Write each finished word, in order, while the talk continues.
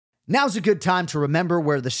Now's a good time to remember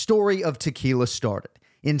where the story of tequila started.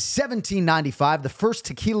 In 1795, the first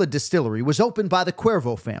tequila distillery was opened by the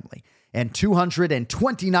Cuervo family, and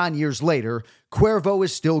 229 years later, Cuervo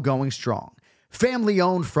is still going strong.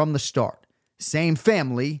 Family-owned from the start. Same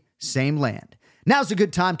family, same land. Now's a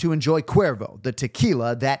good time to enjoy Cuervo, the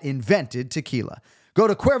tequila that invented tequila. Go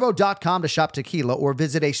to Cuervo.com to shop tequila or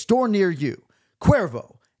visit a store near you.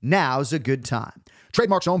 Cuervo, now's a good time.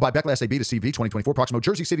 Trademarks owned by Beckless AB to CV 2024, Proximo,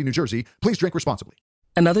 Jersey City, New Jersey. Please drink responsibly.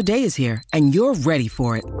 Another day is here, and you're ready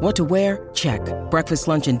for it. What to wear? Check. Breakfast,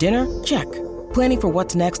 lunch, and dinner? Check. Planning for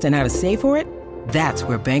what's next and how to save for it? That's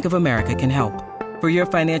where Bank of America can help. For your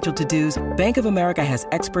financial to-dos, Bank of America has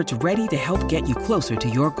experts ready to help get you closer to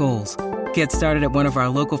your goals. Get started at one of our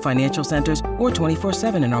local financial centers or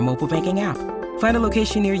 24/7 in our mobile banking app. Find a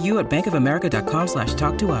location near you at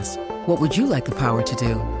bankofamerica.com/talktous. What would you like the power to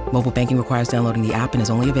do? Mobile banking requires downloading the app and is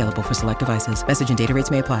only available for select devices. Message and data rates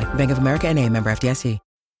may apply. Bank of America N.A., member FDIC.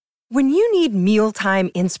 When you need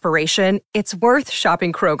mealtime inspiration, it's worth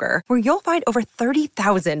shopping Kroger, where you'll find over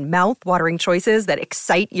 30,000 mouth-watering choices that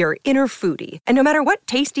excite your inner foodie. And no matter what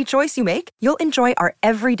tasty choice you make, you'll enjoy our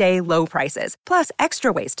everyday low prices, plus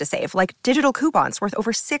extra ways to save, like digital coupons worth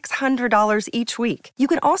over $600 each week. You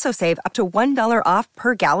can also save up to $1 off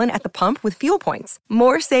per gallon at the pump with fuel points.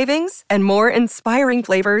 More savings and more inspiring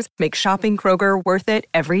flavors make shopping Kroger worth it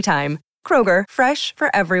every time. Kroger, fresh for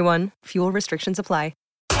everyone. Fuel restrictions apply.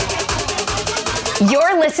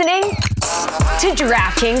 You're listening to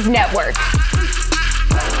DraftKings Network.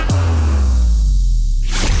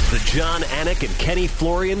 The John Anik and Kenny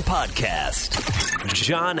Florian podcast.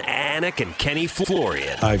 John Anik and Kenny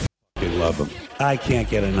Florian. I love them. I can't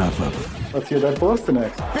get enough of them. Let's hear that Boston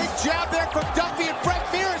next. Big jab there from Duffy, and Frank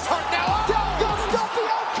Mir is hurt now. Down goes Duffy,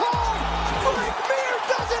 out cold. Frank Mir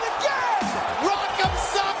does it again. Rock'em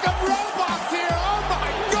sock'em robots here. Oh my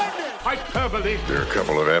goodness. Hyperbole. They're a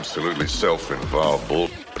couple of absolutely self-involved bull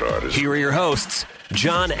artists. Here are your hosts,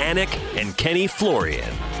 John Anik and Kenny Florian.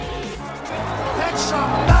 That's some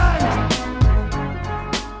bang.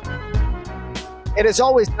 It is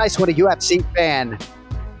always nice when a UFC fan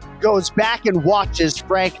goes back and watches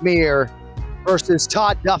Frank Mir versus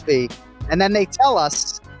Todd Duffy, and then they tell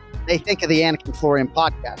us they think of the Anik and Florian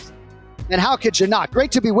podcast. And how could you not?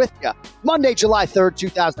 Great to be with you. Monday, July 3rd,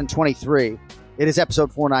 2023. It is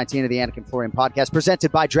episode 419 of the Anik and Florian podcast,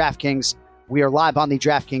 presented by DraftKings. We are live on the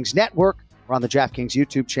DraftKings Network. We're on the DraftKings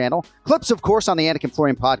YouTube channel. Clips, of course, on the Anik and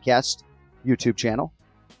Florian podcast YouTube channel.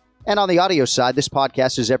 And on the audio side, this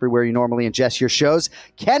podcast is everywhere you normally ingest your shows.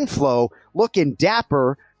 Ken Flo, looking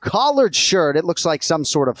dapper, collared shirt. It looks like some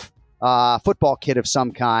sort of football kid of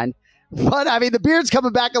some kind. But, I mean, the beard's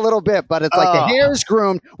coming back a little bit, but it's like the hair's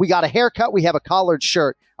groomed. We got a haircut. We have a collared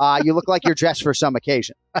shirt. You look like you're dressed for some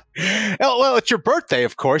occasion. Well, it's your birthday,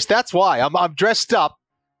 of course. That's why. I'm dressed up.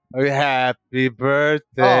 Happy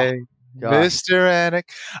birthday, Mr.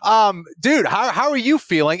 Anik. Dude, how are you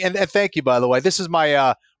feeling? And thank you, by the way. This is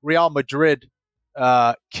my Real Madrid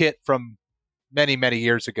kit from many, many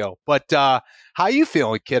years ago. But how are you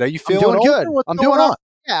feeling, kid? Are you feeling I'm doing good. I'm doing on?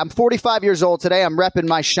 Yeah, I'm 45 years old today. I'm repping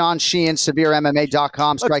my Sean Sheehan,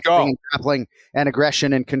 SevereMMA.com, striking, grappling, and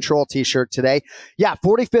aggression and control t-shirt today. Yeah,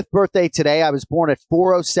 45th birthday today. I was born at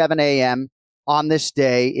 4:07 a.m. on this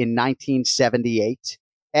day in 1978.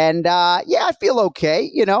 And, yeah, I feel okay.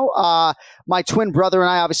 You know, my twin brother and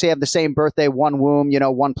I obviously have the same birthday, one womb, you know,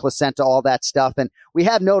 one placenta, all that stuff. And we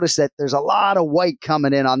have noticed that there's a lot of white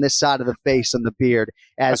coming in on this side of the face and the beard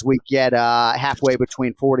as we get halfway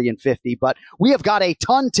between 40 and 50. But we have got a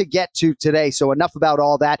ton to get to today. So enough about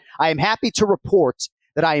all that. I am happy to report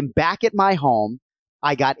that I am back at my home.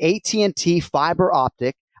 I got AT&T fiber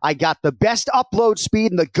optic. I got the best upload speed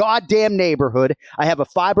in the goddamn neighborhood. I have a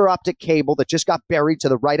fiber optic cable that just got buried to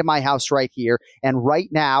the right of my house right here. And right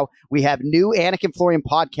now, we have new Anik and Florian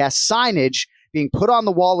podcast signage being put on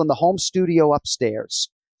the wall in the home studio upstairs.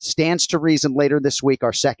 Stands to reason later this week,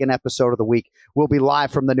 our second episode of the week, will be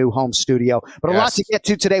live from the new home studio. But a lot to get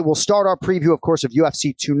to today. We'll start our preview, of course, of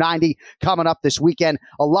UFC 290 coming up this weekend.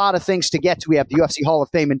 A lot of things to get to. We have the UFC Hall of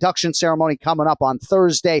Fame induction ceremony coming up on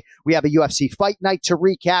Thursday. We have a UFC fight night to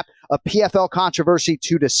recap, a PFL controversy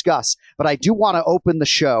to discuss. But I do want to open the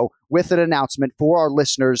show with an announcement for our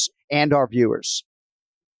listeners and our viewers.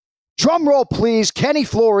 Drum roll, please. Kenny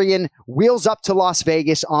Florian wheels up to Las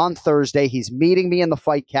Vegas on Thursday. He's meeting me in the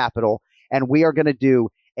fight capital, and we are going to do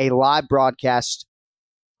a live broadcast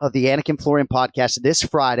of the Anik and Florian podcast this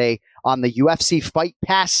Friday on the UFC Fight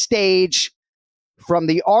Pass stage from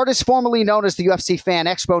the artist formerly known as the UFC Fan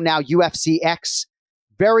Expo, now UFC X.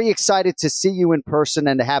 Very excited to see you in person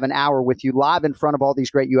and to have an hour with you live in front of all these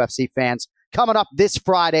great UFC fans coming up this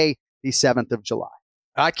Friday, the 7th of July.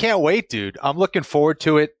 I can't wait, dude. I'm looking forward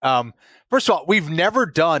to it. First of all, we've never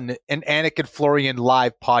done an Anik and Florian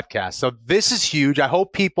live podcast, so this is huge. I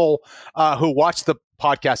hope people who watch the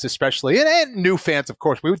podcast, especially, and new fans, of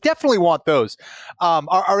course, we would definitely want those,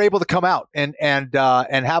 are able to come out and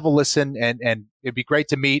have a listen, and it'd be great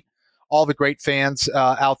to meet all the great fans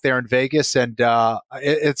out there in Vegas, and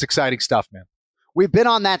it's exciting stuff, man. We've been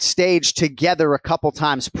on that stage together a couple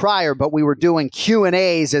times prior, but we were doing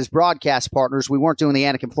Q&As as broadcast partners. We weren't doing the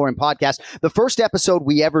Anik and Florian podcast. The first episode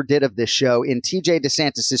we ever did of this show in TJ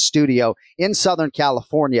DeSantis' studio in Southern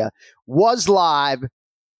California was live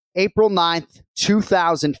April 9th,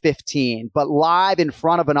 2015, but live in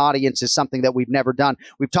front of an audience is something that we've never done.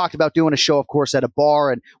 We've talked about doing a show, of course, at a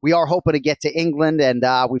bar, and we are hoping to get to England, and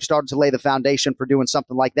we've started to lay the foundation for doing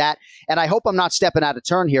something like that. And I hope I'm not stepping out of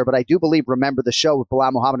turn here, but I do believe Remember the Show with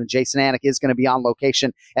Bilal Muhammad and Jason Anik is going to be on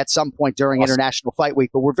location at some point during International Fight Week,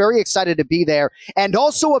 but we're very excited to be there. And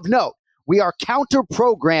also of note, we are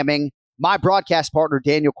counter-programming my broadcast partner,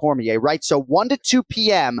 Daniel Cormier, right? So 1 to 2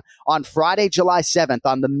 p.m. on Friday, July 7th,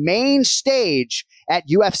 on the main stage at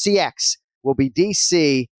UFCX will be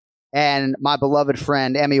DC and my beloved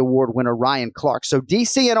friend, Emmy Award winner Ryan Clark. So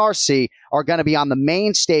DC and RC are going to be on the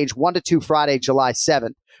main stage 1 to 2 Friday, July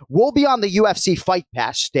 7th. We'll be on the UFC Fight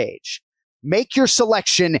Pass stage. Make your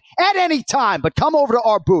selection at any time, but come over to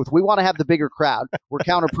our booth. We want to have the bigger crowd. We're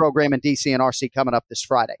counter-programming DC and RC coming up this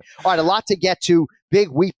Friday. All right, a lot to get to. Big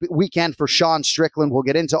weekend for Sean Strickland. We'll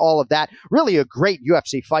get into all of that. Really a great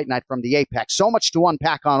UFC fight night from the Apex. So much to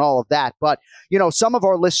unpack on all of that. But, you know, some of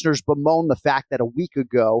our listeners bemoan the fact that a week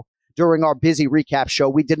ago, during our busy recap show,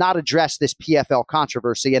 we did not address this PFL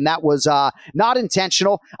controversy, and that was not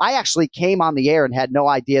intentional. I actually came on the air and had no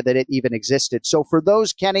idea that it even existed. So for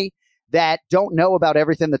those, Kenny, that don't know about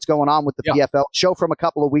everything that's going on with the PFL show from a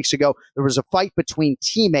couple of weeks ago, there was a fight between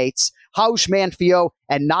teammates, Raush Manfio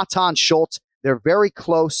and Natan Schultz. They're very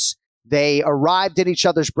close. They arrived at each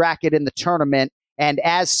other's bracket in the tournament, and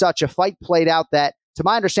as such, a fight played out that, to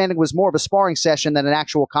my understanding, was more of a sparring session than an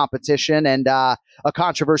actual competition, and a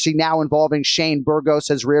controversy now involving Shane Burgos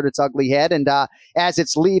has reared its ugly head, and as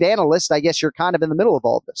its lead analyst, I guess you're kind of in the middle of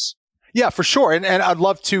all of this. Yeah, for sure. And I'd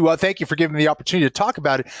love to thank you for giving me the opportunity to talk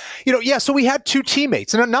about it. You know, so we had two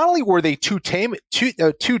teammates. And not only were they two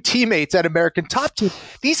teammates at American Top Team,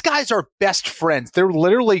 these guys are best friends. They're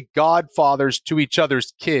literally godfathers to each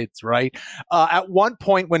other's kids, right? At one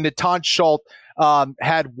point when Natan Schultz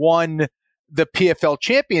had won the PFL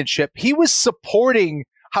championship, he was supporting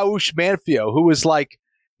Raush Manfio, who was like,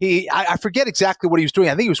 I forget exactly what he was doing.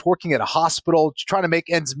 I think he was working at a hospital, trying to make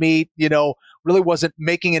ends meet, really wasn't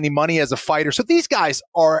making any money as a fighter. So these guys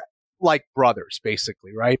are like brothers,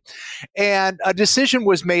 basically, right? And a decision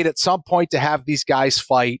was made at some point to have these guys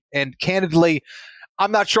fight. And candidly,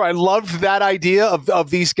 I'm not sure I loved that idea of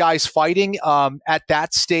these guys fighting at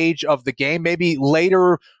that stage of the game. Maybe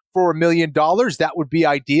later for $1 million, that would be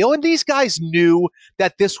ideal. And these guys knew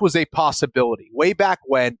that this was a possibility. Way back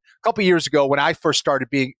when, a couple years ago, when I first started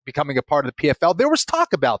becoming a part of the PFL, there was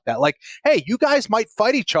talk about that. Like, hey, you guys might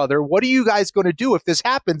fight each other. What are you guys going to do if this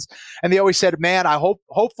happens? And they always said, man,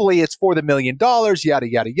 hopefully it's for the $1 million,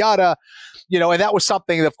 yada, yada, yada. And that was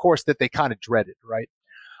something, of course, that they kind of dreaded, right?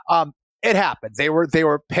 It happened. They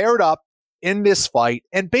were paired up in this fight.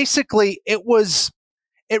 And basically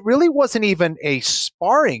it really wasn't even a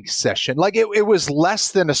sparring session. Like it was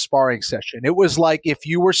less than a sparring session. It was like if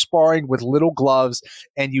you were sparring with little gloves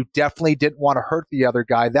and you definitely didn't want to hurt the other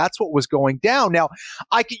guy. That's what was going down. Now,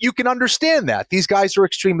 you can understand that. These guys are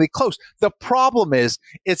extremely close. The problem is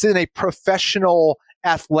it's in a professional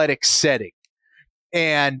athletic setting.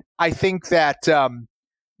 And I think that,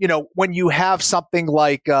 when you have something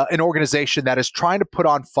like an organization that is trying to put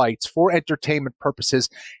on fights for entertainment purposes,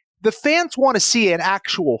 the fans want to see an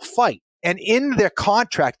actual fight. And in their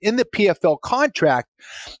contract, in the PFL contract,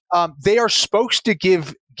 they are supposed to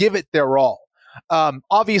give it their all.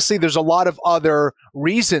 Obviously, there's a lot of other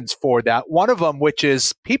reasons for that. One of them, which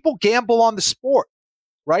is people gamble on the sport,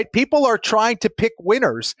 right? People are trying to pick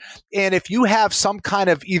winners. And if you have some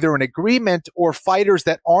kind of either an agreement or fighters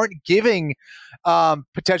that aren't giving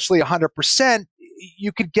potentially 100%,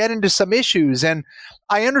 you could get into some issues. And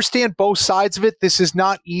I understand both sides of it. This is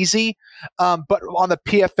not easy. But on the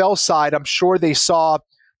PFL side, I'm sure they saw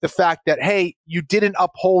the fact that, hey, you didn't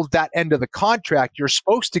uphold that end of the contract. You're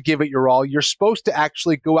supposed to give it your all. You're supposed to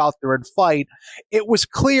actually go out there and fight. It was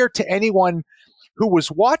clear to anyone who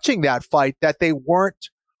was watching that fight that they weren't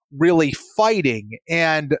really fighting.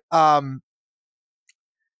 And I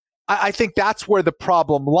think that's where the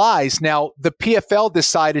problem lies. Now, the PFL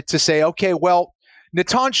decided to say, okay, well,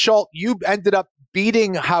 Natan Schultz, you ended up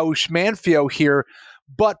beating Hausch Manfio here,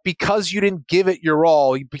 but because you didn't give it your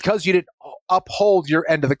all, because you didn't uphold your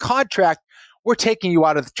end of the contract, we're taking you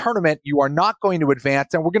out of the tournament. You are not going to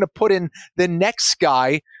advance, and we're going to put in the next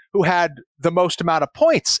guy who had the most amount of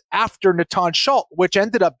points after Natan Schultz, which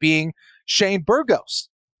ended up being Shane Burgos.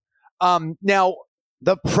 Now,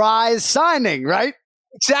 the prize signing, right?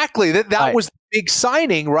 Exactly. That right. was the big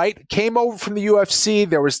signing, right? Came over from the UFC.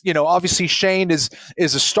 There was, obviously Shane is a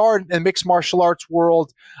star in the mixed martial arts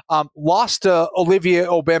world. Lost to Olivier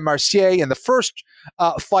Aubin-Mercier in the first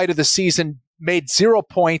fight of the season, made 0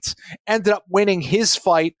 points, ended up winning his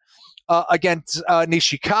fight against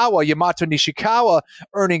Yamato Nishikawa,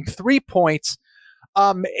 earning 3 points.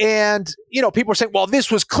 And people are saying, well,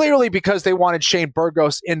 this was clearly because they wanted Shane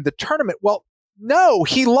Burgos in the tournament. Well, no,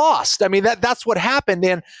 he lost. I mean, that's what happened.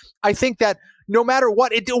 And I think that no matter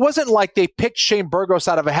what, it wasn't like they picked Shane Burgos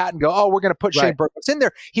out of a hat and go, oh, we're going to put Shane Burgos in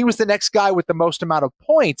there. He was the next guy with the most amount of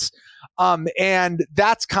points. And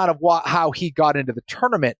that's kind of how he got into the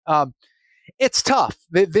tournament. It's tough.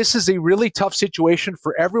 This is a really tough situation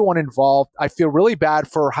for everyone involved. I feel really bad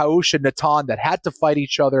for Hausch and Natan that had to fight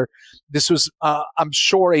each other. This was, I'm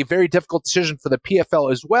sure, a very difficult decision for the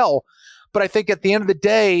PFL as well. But I think at the end of the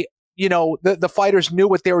day, the fighters knew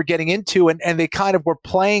what they were getting into, and they kind of were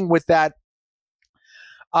playing with that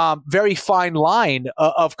very fine line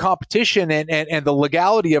of competition and the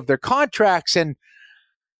legality of their contracts. And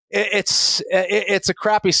it's a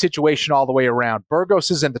crappy situation all the way around. Burgos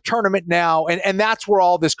is in the tournament now, and that's where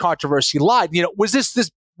all this controversy lied. Was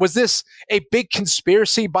this a big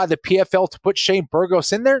conspiracy by the PFL to put Shane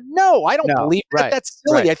Burgos in there? No, I don't believe that. That's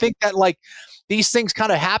silly. I think that these things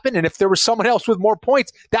kind of happen, and if there was someone else with more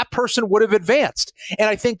points, that person would have advanced. And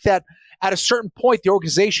I think that at a certain point, the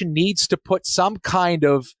organization needs to put some kind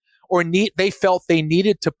of, they felt they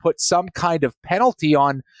needed to put some kind of penalty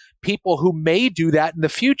on people who may do that in the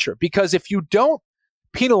future. Because if you don't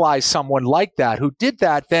penalize someone like that who did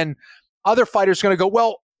that, then other fighters are going to go,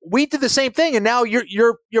 well, we did the same thing, and now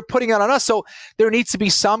you're putting it on us. So there needs to be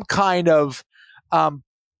some kind of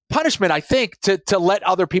punishment, I think, to let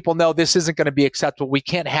other people know this isn't going to be acceptable. We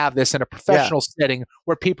can't have this in a professional setting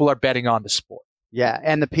where people are betting on the sport. Yeah,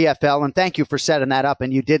 and the PFL, and thank you for setting that up,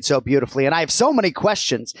 and you did so beautifully. And I have so many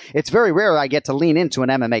questions. It's very rare I get to lean into an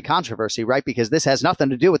MMA controversy, right? Because this has nothing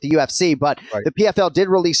to do with the UFC, but the PFL did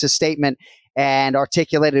release a statement and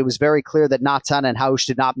articulated it was very clear that Natan and Hausch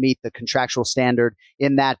did not meet the contractual standard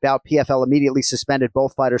in that bout. PFL immediately suspended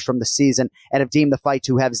both fighters from the season and have deemed the fight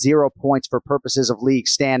to have 0 points for purposes of league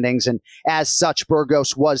standings. And as such,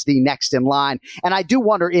 Burgos was the next in line. And I do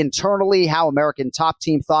wonder internally how American Top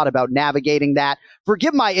Team thought about navigating that.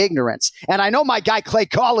 Forgive my ignorance. And I know my guy Clay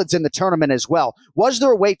Collins in the tournament as well. Was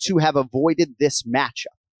there a way to have avoided this matchup?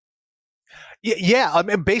 Yeah. I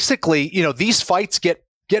mean, basically, these fights get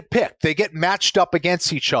picked. They get matched up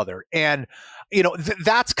against each other. And,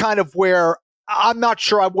 that's kind of where I'm not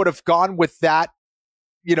sure I would have gone with that,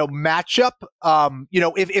 matchup.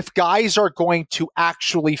 If guys are going to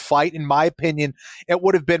actually fight, in my opinion, it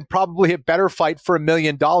would have been probably a better fight for $1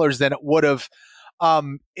 million than it would have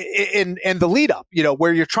in the lead up,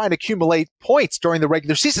 where you're trying to accumulate points during the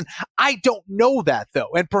regular season. I don't know that,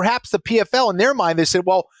 though. And perhaps the PFL, in their mind, they said,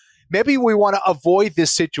 well, maybe we want to avoid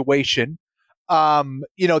this situation.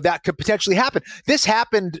 That could potentially happen. This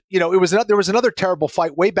happened, there was another terrible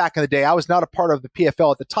fight way back in the day. I was not a part of the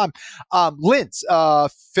PFL at the time.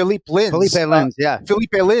 Philippe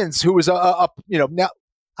Lins, who was now,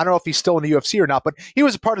 I don't know if he's still in the UFC or not, but he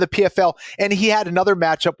was a part of the PFL, and he had another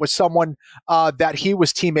matchup with someone that he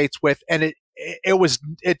was teammates with, and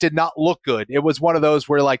it did not look good. It was one of those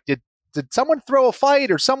where did someone throw a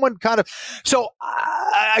fight or someone kind of... So,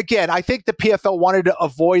 again, I think the PFL wanted to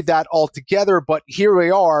avoid that altogether, but here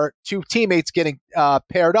we are, two teammates getting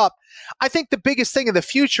paired up. I think the biggest thing in the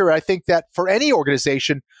future, I think that for any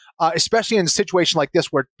organization, especially in a situation like this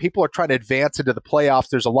where people are trying to advance into the playoffs,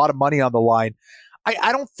 there's a lot of money on the line.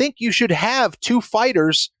 I don't think you should have two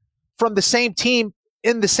fighters from the same team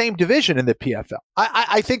in the same division in the PFL.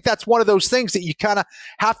 I think that's one of those things that you kind of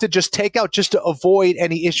have to just take out just to avoid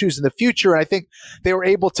any issues in the future. And I think they were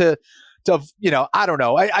able to I don't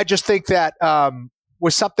know. I just think that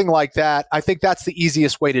with something like that, I think that's the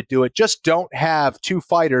easiest way to do it. Just don't have two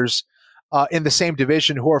fighters in the same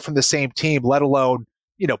division who are from the same team, let alone,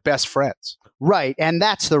 best friends. Right. And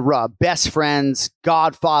that's the rub. Best friends,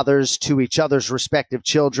 godfathers to each other's respective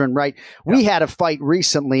children, right? Yeah. We had a fight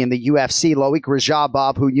recently in the UFC, Loic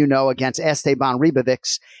Rajabov, who against Esteban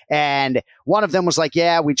Ribovics. And one of them was like,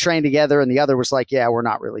 yeah, we train together. And the other was like, yeah, we're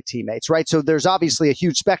not really teammates, right? So there's obviously a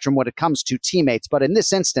huge spectrum when it comes to teammates. But in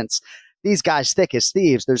this instance, these guys thick as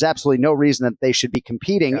thieves. There's absolutely no reason that they should be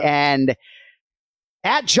competing. Yeah. And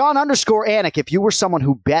at John_Anik, if you were someone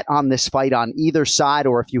who bet on this fight on either side,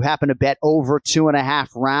 or if you happen to bet over 2.5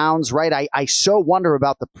 rounds, right? I so wonder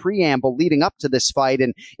about the preamble leading up to this fight,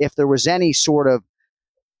 and if there was any sort of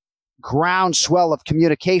groundswell of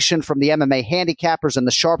communication from the MMA handicappers and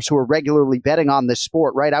the sharps who are regularly betting on this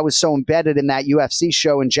sport, right? I was so embedded in that UFC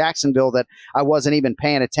show in Jacksonville that I wasn't even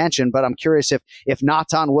paying attention, but I'm curious if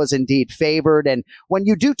Natan was indeed favored. And when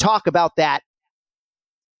you do talk about that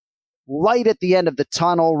light at the end of the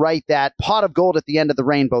tunnel, right, that pot of gold at the end of the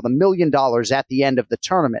rainbow, the $1 million at the end of the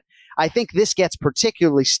tournament, I think this gets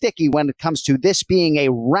particularly sticky when it comes to this being a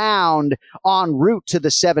round en route to the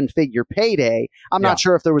 7-figure payday. I'm not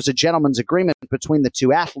sure if there was a gentleman's agreement between the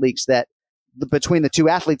two athletes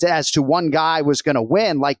as to one guy was going to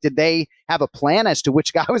win. Like, did they have a plan as to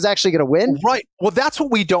which guy was actually going to win? Right. Well, that's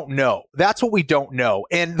what we don't know.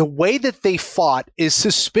 And the way that they fought is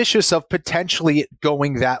suspicious of potentially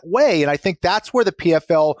going that way. And I think that's where the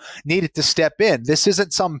PFL needed to step in. This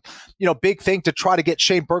isn't some, big thing to try to get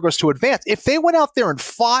Shane Burgos to advance. If they went out there and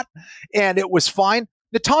fought and it was fine,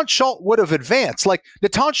 Natan Schulte would have advanced. Like,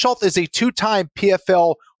 Natan Schulte is a 2-time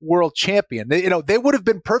PFL world champion. They would have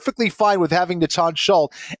been perfectly fine with having Natan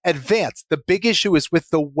Schulte advance. The big issue is with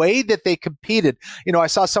the way that they competed. I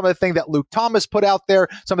saw some of the things that Luke Thomas put out there,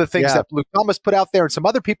 and some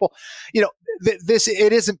other people.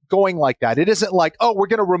 It isn't going like that. It isn't like, oh, we're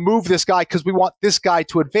going to remove this guy because we want this guy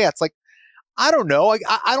to advance. Like, I don't know.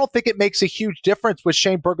 I don't think it makes a huge difference with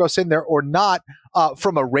Shane Burgos in there or not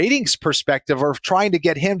from a ratings perspective, or trying to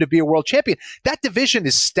get him to be a world champion. That division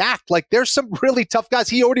is stacked. Like, there's some really tough guys.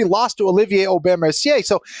 He already lost to Olivier Aubin-Mercier.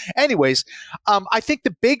 So anyways, I think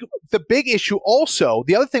the big issue also,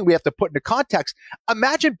 the other thing we have to put into context,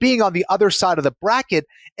 imagine being on the other side of the bracket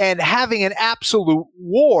and having an absolute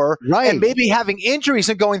war, right, and maybe having injuries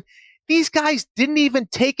and going, these guys didn't even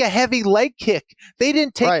take a heavy leg kick. They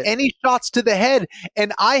didn't take any shots to the head.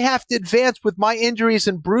 And I have to advance with my injuries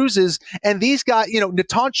and bruises. And these guys,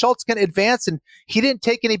 Natan Schulte's going to advance, and he didn't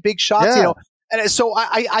take any big shots, And so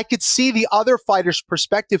I could see the other fighters'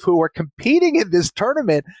 perspective who are competing in this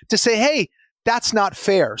tournament to say, hey, that's not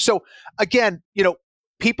fair. So again,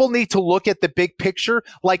 people need to look at the big picture.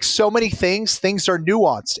 Like so many things are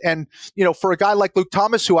nuanced. And, for a guy like Luke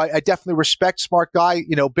Thomas, who I definitely respect, smart guy,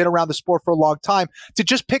 been around the sport for a long time, to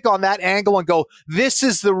just pick on that angle and go, this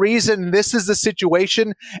is the reason, this is the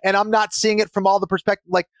situation, and I'm not seeing it from all the perspective.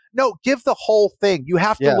 Like, no, give the whole thing. You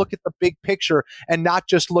have to look at the big picture and not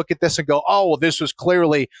just look at this and go, oh, well, this was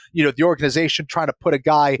clearly, the organization trying to put a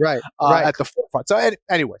guy at the forefront. So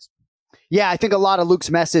anyways. Yeah, I think a lot of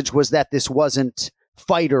Luke's message was that this wasn't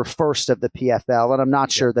fighter first of the PFL, and I'm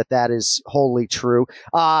not sure that is wholly true.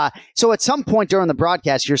 So at some point during the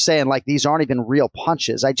broadcast, you're saying like these aren't even real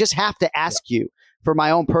punches. I just have to ask you for my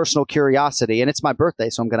own personal curiosity, and it's my birthday,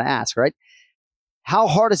 so I'm going to ask, right? How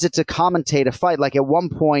hard is it to commentate a fight? Like, at one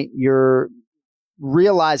point you're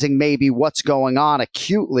realizing maybe what's going on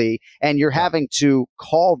acutely, and you're having to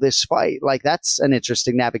call this fight. Like, that's an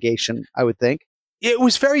interesting navigation, I would think. It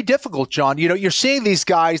was very difficult, John. You're seeing these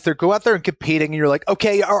guys, they're going out there and competing, and you're like,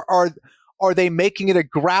 okay, are they making it a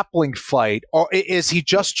grappling fight? Or is he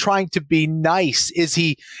just trying to be nice? Is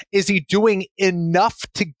he doing enough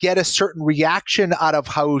to get a certain reaction out of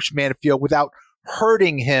Haush Manfield without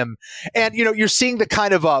hurting him? And, you're seeing the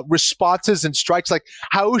kind of responses and strikes. Like,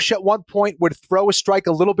 Haush at one point would throw a strike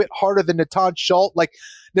a little bit harder than Natan Schulte. Like,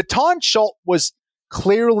 Natan Schulte was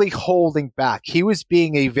clearly holding back. He was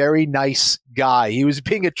being a very nice guy. He was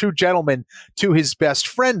being a true gentleman to his best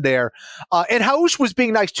friend there. And Haush was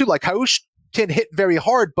being nice too. Like, Haush can hit very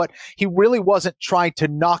hard, but he really wasn't trying to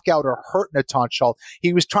knock out or hurt Natan Schulte.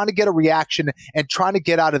 He was trying to get a reaction and trying to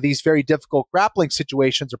get out of these very difficult grappling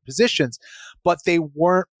situations or positions, but they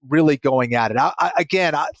weren't really going at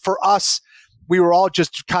it. For us, we were all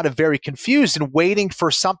just kind of very confused and waiting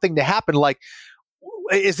for something to happen. Like,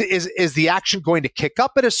 is the action going to kick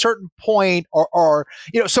up at a certain point, or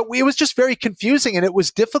so it was just very confusing, and it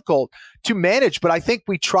was difficult to manage. But I think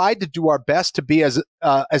we tried to do our best to be as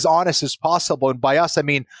honest as possible. And by us, I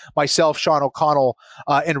mean myself, Sean O'Connell,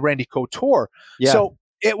 and Randy Couture. Yeah. So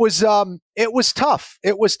it was tough.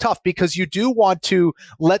 It was tough because you do want to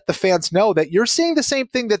let the fans know that you're seeing the same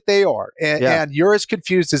thing that they are, and you're as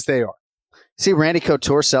confused as they are. See, Randy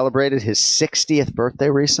Couture celebrated his 60th birthday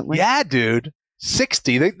recently. Yeah, dude.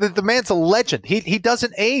 60. The man's a legend. He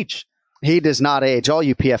doesn't age. He does not age. All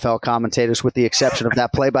you PFL commentators, with the exception of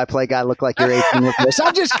that play-by-play guy, look like you're 18 with this.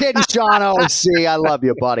 I'm just kidding, Sean OC. I love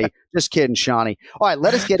you, buddy. Just kidding, Shawnee. All right,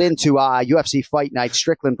 let us get into UFC Fight Night,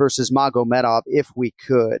 Strickland versus Magomedov, if we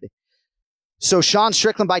could. So Sean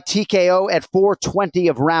Strickland by TKO at 4:20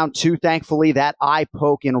 of round 2. Thankfully, that eye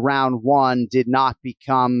poke in round 1 did not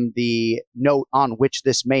become the note on which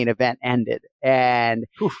this main event ended. And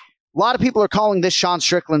a lot of people are calling this Sean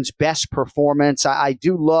Strickland's best performance. I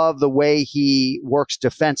do love the way he works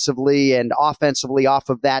defensively and offensively off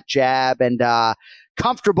of that jab, and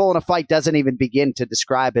comfortable in a fight doesn't even begin to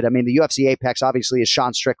describe it. I mean, the UFC Apex obviously is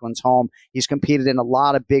Sean Strickland's home. He's competed in a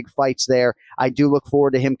lot of big fights there. I do look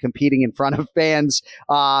forward to him competing in front of fans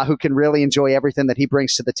who can really enjoy everything that he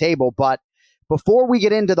brings to the table. But before we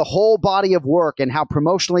get into the whole body of work and how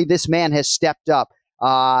promotionally this man has stepped up,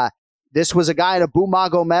 this was a guy in Abu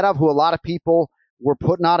Magomedov who a lot of people were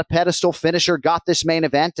putting on a pedestal. Finisher got this main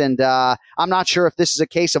event, and I'm not sure if this is a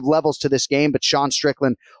case of levels to this game, but Sean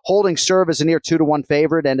Strickland holding serve as a near 2-1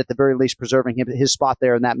 favorite, and at the very least preserving his spot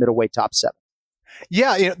there in that middleweight top 7.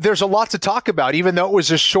 Yeah, there's a lot to talk about, even though it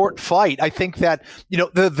was a short fight. I think that,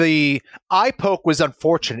 the eye poke was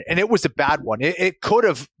unfortunate, and it was a bad one. It could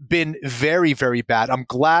have been very, very bad. I'm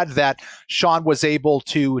glad that Sean was able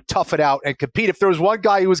to tough it out and compete. If there was one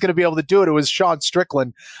guy who was going to be able to do it, it was Sean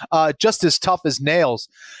Strickland, just as tough as nails.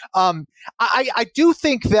 I do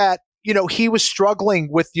think that, he was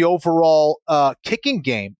struggling with the overall kicking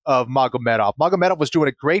game of Magomedov. Magomedov was doing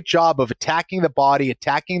a great job of attacking the body,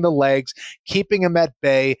 attacking the legs, keeping him at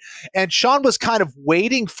bay. And Sean was kind of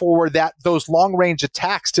waiting for those long-range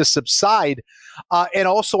attacks to subside. And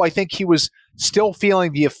also, I think he was still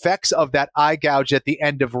feeling the effects of that eye gouge at the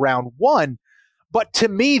end of round 1. But to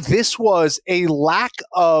me, this was a lack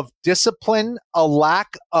of discipline, a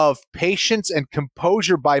lack of patience and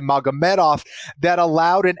composure by Magomedov that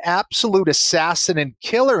allowed an absolute assassin and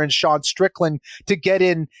killer in Sean Strickland to get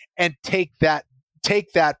in and take that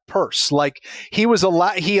purse. Like he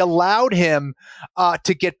allowed him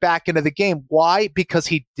to get back into the game. Why? Because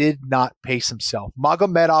he did not pace himself.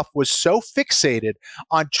 Magomedov was so fixated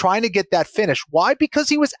on trying to get that finish. Why? Because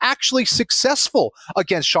he was actually successful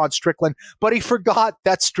against Sean Strickland, but he forgot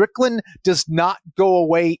that Strickland does not go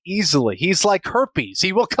away easily. He's like herpes.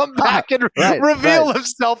 He will come back and reveal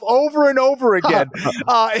himself over and over again.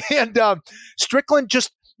 Strickland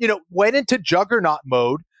just, went into juggernaut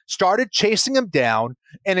mode, started chasing him down,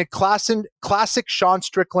 and in classic Sean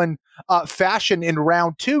Strickland fashion in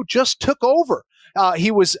round 2, just took over.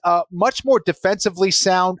 He was much more defensively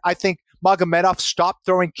sound. I think Magomedov stopped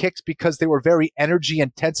throwing kicks because they were very energy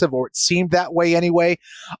intensive, or it seemed that way anyway.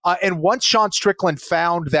 And once Sean Strickland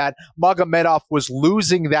found that Magomedov was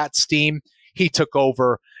losing that steam, he took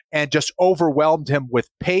over and just overwhelmed him with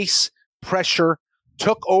pace, pressure,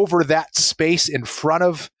 took over that space in front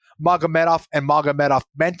of Magomedov, and Magomedov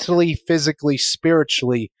mentally, physically,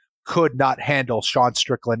 spiritually could not handle Sean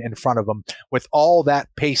Strickland in front of him with all that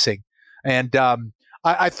pacing. And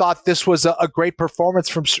I thought this was a great performance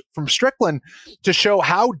from Strickland to show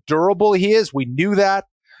how durable he is. We knew that.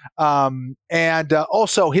 And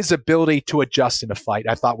also his ability to adjust in a fight,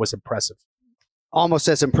 I thought was impressive. Almost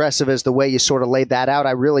as impressive as the way you sort of laid that out.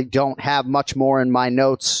 I really don't have much more in my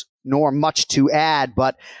notes, nor much to add,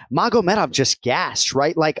 but Magomedov just gassed,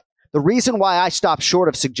 right? Like, the reason why I stopped short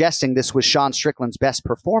of suggesting this was Sean Strickland's best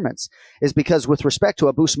performance is because with respect to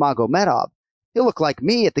Abus Magomedov, he looked like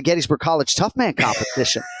me at the Gettysburg College Tough Man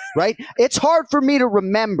competition, right? It's hard for me to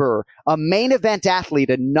remember a main event athlete,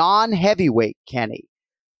 a non-heavyweight, Kenny,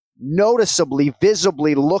 noticeably,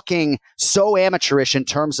 visibly looking so amateurish in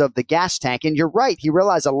terms of the gas tank. And you're right, he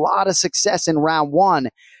realized a lot of success in round 1.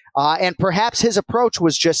 And perhaps his approach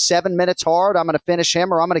was just 7 minutes hard. I'm going to finish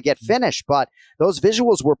him or I'm going to get finished. But those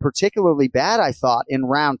visuals were particularly bad, I thought, in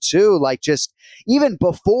round 2. Like just even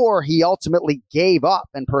before he ultimately gave up.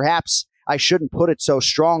 And perhaps I shouldn't put it so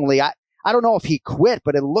strongly. I don't know if he quit,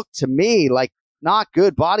 but it looked to me like not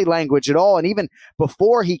good body language at all. And even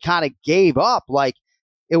before he kind of gave up, like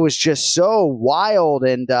it was just so wild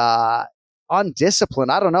and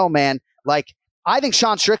undisciplined. I don't know, man. Like I think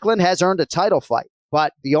Sean Strickland has earned a title fight.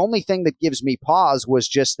 But the only thing that gives me pause was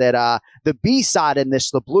just that the B side in this,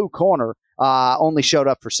 the blue corner, only showed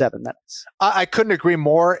up for 7 minutes. I couldn't agree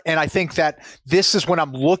more. And I think that this is when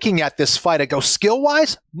I'm looking at this fight, I go,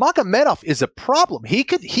 skill-wise, Magomedov is a problem. He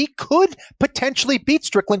could potentially beat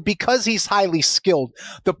Strickland because he's highly skilled.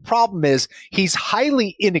 The problem is he's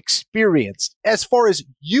highly inexperienced as far as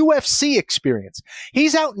UFC experience.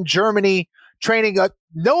 He's out in Germany training,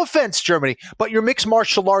 no offense, Germany, but your mixed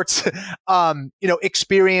martial arts,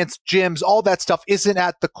 experience, gyms, all that stuff isn't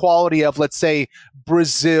at the quality of, let's say,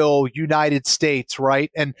 Brazil, United States,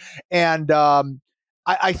 right? And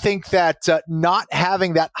I think that not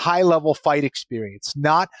having that high-level fight experience,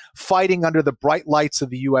 not fighting under the bright lights of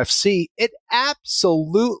the UFC, it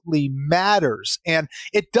absolutely matters. And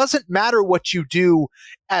it doesn't matter what you do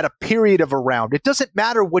at a period of a round. It doesn't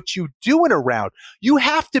matter what you do in a round. You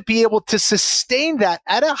have to be able to sustain that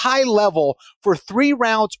at a high level for 3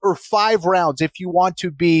 rounds or 5 rounds if you want to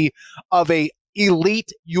be of a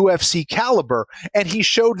elite UFC caliber. And he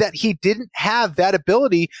showed that he didn't have that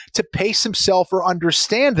ability to pace himself or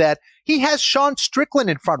understand that he has Sean Strickland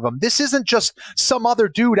in front of him. This isn't just some other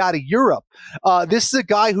dude out of Europe. This is a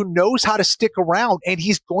guy who knows how to stick around, and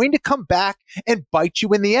he's going to come back and bite you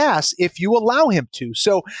in the ass if you allow him to.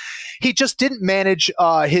 So he just didn't manage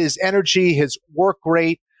his energy, his work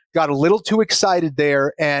rate, got a little too excited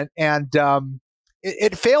there, and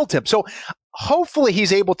it failed him. So hopefully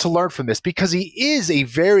he's able to learn from this, because he is a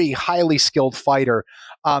very highly skilled fighter.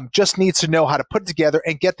 Just needs to know how to put it together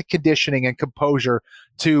and get the conditioning and composure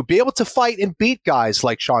to be able to fight and beat guys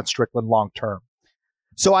like Sean Strickland long term.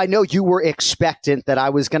 So I know you were expectant that I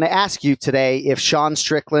was going to ask you today if Sean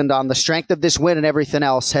Strickland, on the strength of this win and everything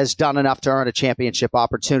else, has done enough to earn a championship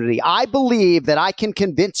opportunity. I believe that I can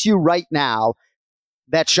convince you right now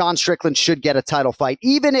that Sean Strickland should get a title fight,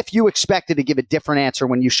 even if you expected to give a different answer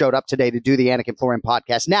when you showed up today to do the Anik and Florian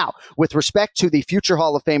podcast. Now, with respect to the future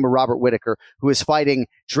Hall of Famer Robert Whittaker, who is fighting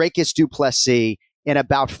Dricus du Plessis in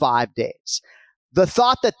about 5 days, the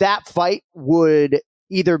thought that that fight would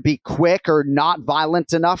either be quick or not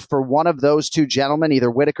violent enough for one of those two gentlemen,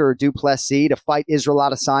 either Whittaker or du Plessis, to fight Israel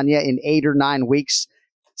Adesanya in 8 or 9 weeks,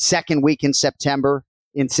 second week in September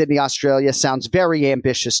in Sydney, Australia, sounds very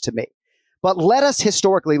ambitious to me. But let us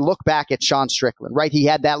historically look back at Sean Strickland, right? He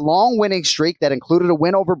had that long winning streak that included a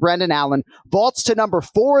win over Brendan Allen, vaults to number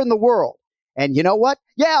 4 in the world. And you know what?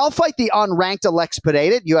 Yeah, I'll fight the unranked Alex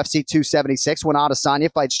Pereira at UFC 276 when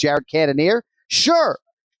Adesanya fights Jared Cannonier. Sure,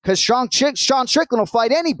 because Sean Strickland will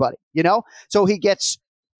fight anybody, you know? So he gets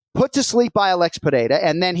put to sleep by Alex Pereira,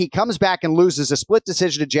 and then he comes back and loses a split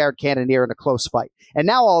decision to Jared Cannonier in a close fight. And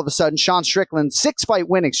now all of a sudden, Sean Strickland's 6-fight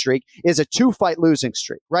winning streak is a 2-fight losing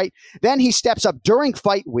streak, right? Then he steps up during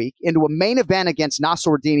fight week into a main event against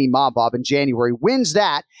Nassourdini Mabov in January, wins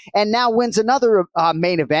that, and now wins another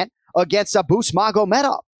main event against Abus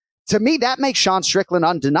Magomedov. To me, that makes Sean Strickland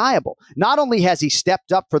undeniable. Not only has he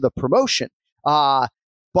stepped up for the promotion,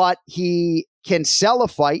 but he can sell a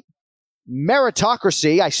fight.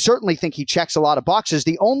 Meritocracy, I certainly think he checks a lot of boxes.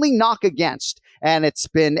 The only knock against, and it's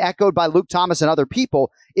been echoed by Luke Thomas and other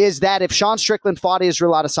people, is that if Sean Strickland fought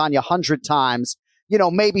Israel Adesanya 100 times, you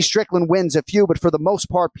know, maybe Strickland wins a few, but for the most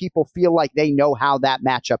part, people feel like they know how that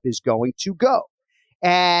matchup is going to go.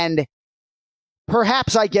 And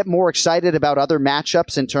perhaps I get more excited about other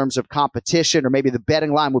matchups in terms of competition, or maybe the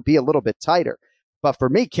betting line would be a little bit tighter. But for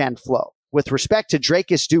me, Ken Flo, with respect to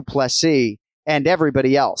Dricus du Plessis and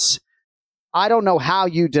everybody else, I don't know how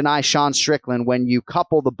you deny Sean Strickland when you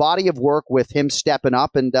couple the body of work with him stepping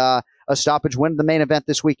up and a stoppage win in the main event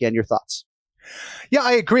this weekend. Your thoughts? Yeah,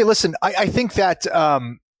 I agree. Listen, I think that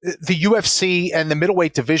the UFC and the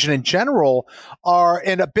middleweight division in general are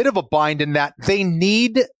in a bit of a bind in that they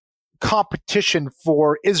need competition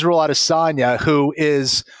for Israel Adesanya, who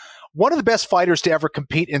is one of the best fighters to ever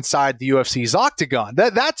compete inside the UFC's octagon.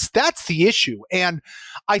 That's the issue. And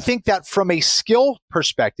I think that from a skill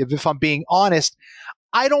perspective, if I'm being honest,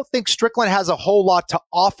 I don't think Strickland has a whole lot to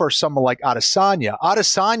offer someone like Adesanya.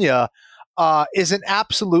 Adesanya is an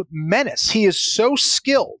absolute menace. He is so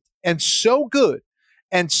skilled and so good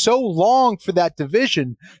and so long for that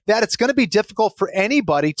division that it's going to be difficult for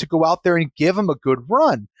anybody to go out there and give him a good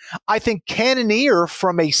run. I think Cannonier,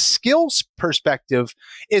 from a skills perspective,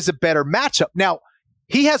 is a better matchup. Now,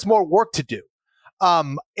 he has more work to do.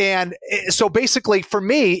 And so basically, for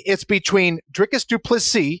me, it's between Dricus du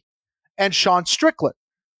Plessis and Sean Strickland.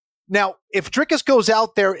 Now, if Dricus goes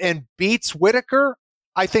out there and beats Whittaker,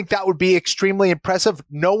 I think that would be extremely impressive.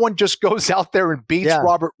 No one just goes out there and beats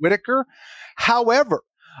Robert Whittaker. However,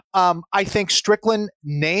 I think Strickland,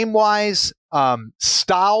 name-wise,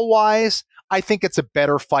 style-wise, I think it's a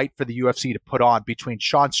better fight for the UFC to put on between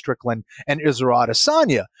Sean Strickland and Israel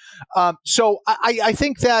Adesanya. So I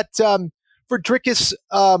think that for Dricus,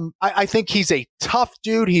 I think he's a tough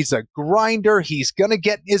dude. He's a grinder. He's going to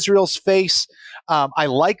get in Israel's face. I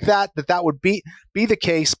like that would be the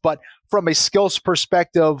case. But from a skills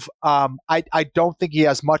perspective, I don't think he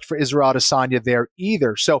has much for Israel Adesanya there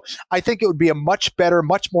either. So I think it would be a much better,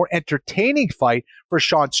 much more entertaining fight for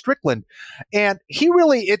Sean Strickland. And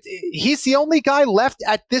he's the only guy left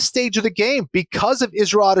at this stage of the game because of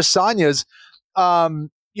Israel Adesanya's,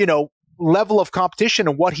 level of competition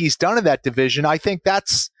and what he's done in that division. I think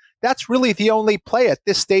that's that's really the only play at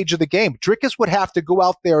this stage of the game. Dricus would have to go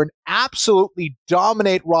out there and absolutely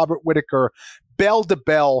dominate Robert Whittaker bell to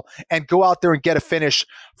bell and go out there and get a finish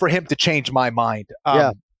for him to change my mind.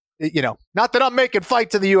 Not that I'm making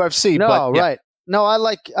fights in the UFC. No, but, right. No, I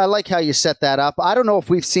like how you set that up. I don't know if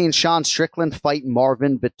we've seen Sean Strickland fight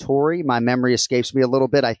Marvin Vettori. My memory escapes me a little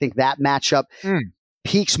bit. I think that matchup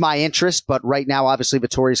piques my interest, but right now, obviously,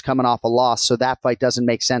 Vettori's coming off a loss, so that fight doesn't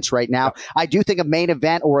make sense right now. I do think a main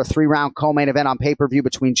event or a 3-round co-main event on pay-per-view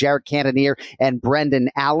between Jared Cannonier and Brendan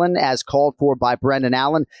Allen, as called for by Brendan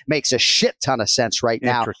Allen, makes a shit ton of sense right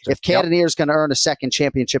now. If Cannonier's going to earn a second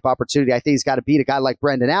championship opportunity, I think he's got to beat a guy like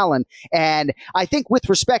Brendan Allen. And I think with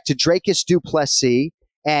respect to Dricus du Plessis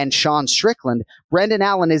and Sean Strickland, Brendan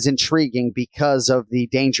Allen is intriguing because of the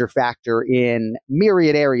danger factor in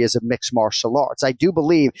myriad areas of mixed martial arts. I do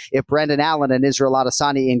believe if Brendan Allen and Israel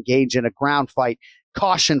Adesanya engage in a ground fight,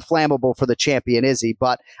 caution flammable for the champion Izzy,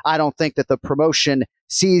 but I don't think that the promotion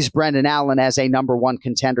sees Brendan Allen as a number one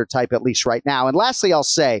contender type, at least right now. And lastly, I'll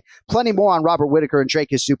say plenty more on Robert Whittaker and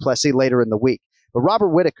Dricus du Plessis later in the week. But Robert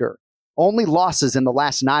Whittaker, only losses in the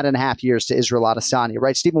last 9.5 years to Israel Adesanya,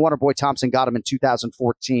 right? Stephen Wonderboy Thompson got him in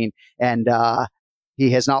 2014, and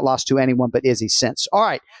he has not lost to anyone but Izzy since. All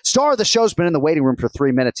right, star of the show's been in the waiting room for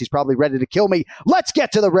 3 minutes. He's probably ready to kill me. Let's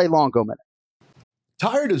get to the Ray Longo minute.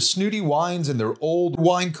 Tired of snooty wines and their old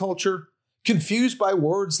wine culture? Confused by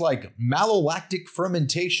words like malolactic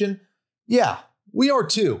fermentation? Yeah, we are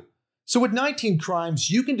too. So with 19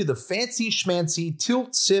 Crimes, you can do the fancy schmancy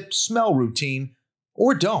tilt, sip, smell routine,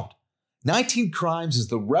 or don't. 19 Crimes is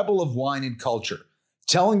the rebel of wine and culture,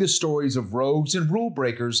 telling the stories of rogues and rule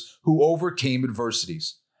breakers who overcame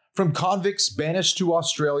adversities. From convicts banished to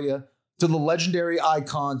Australia to the legendary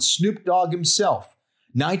icon Snoop Dogg himself,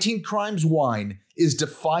 19 Crimes wine is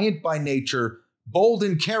defiant by nature, bold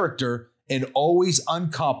in character, and always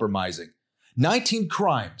uncompromising. 19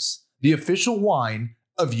 Crimes, the official wine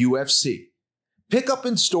of UFC. Pick up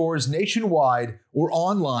in stores nationwide or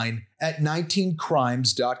online at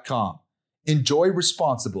 19crimes.com. Enjoy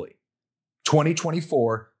responsibly.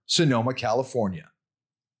 2024, Sonoma, California.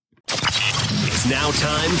 It's now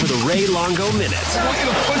time for the Ray Longo Minute. I want you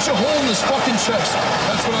to punch a hole in this fucking chest.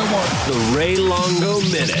 That's what I want. The Ray Longo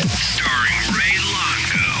Minute. Starring Ray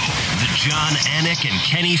Longo. The John Anik and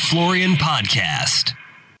Kenny Florian podcast.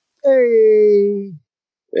 Hey.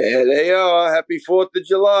 There they are. Happy 4th of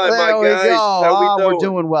July, There my we guys. go. How we doing? We're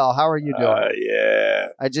doing well. How are you doing? Yeah.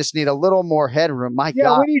 I just need a little more headroom. My Yeah,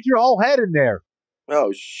 God. we need your whole head in there.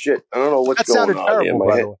 Oh, shit. I don't know what's That going sounded on terrible, here. My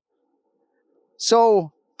by head. the way.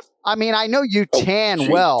 So, I mean, I know you tan geez.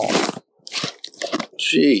 well.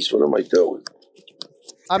 Jeez, what am I doing?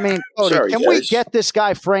 I mean, Cody, Sorry, can we guys. get this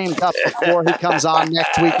guy framed up before he comes on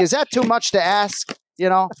next week? Is that too much to ask? You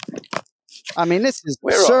know? I mean, this is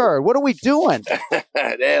Where are absurd. What are we doing?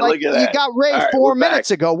 There, Like, look at that. you got Ray All right, 4 we're back.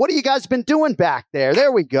 minutes ago. What have you guys been doing back there?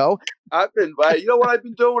 There we go. You know what I've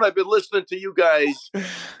been doing? I've been listening to you guys.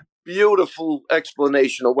 Beautiful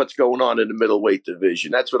explanation of what's going on in the middleweight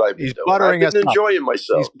division. That's what I've been doing. buttering I've been us up. enjoying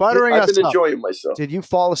myself. He's buttering I've us been up. enjoying myself. Did you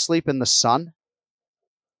fall asleep in the sun?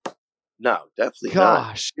 No, definitely not.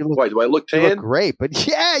 Gosh, you look, Why, do I look you tan? look great. But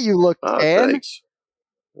yeah, you look Oh, tan. thanks.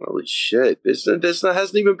 Holy shit. This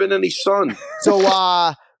hasn't even been any sun. So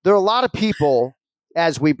there are a lot of people,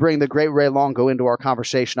 as we bring the great Ray Longo into our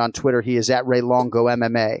conversation on Twitter. He is at Ray Longo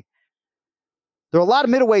MMA. There are a lot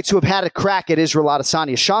of middleweights who have had a crack at Israel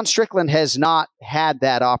Adesanya. Sean Strickland has not had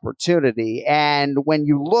that opportunity. And when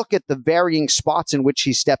you look at the varying spots in which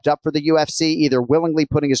he stepped up for the UFC, either willingly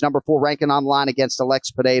putting his number 4 ranking on line against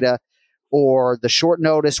Alex Pineda or the short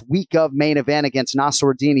notice week of main event against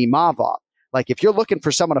Nassourdine Imavov. Like, if you're looking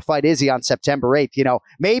for someone to fight Izzy on September 8th,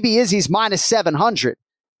 maybe Izzy's minus 700,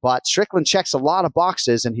 but Strickland checks a lot of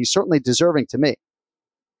boxes, and he's certainly deserving to me.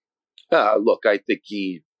 Look, I think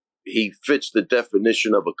he fits the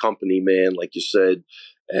definition of a company man, like you said.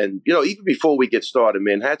 And, even before we get started,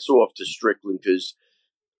 man, hats off to Strickland, because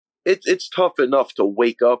it's tough enough to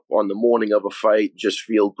wake up on the morning of a fight, just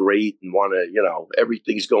feel great and want to,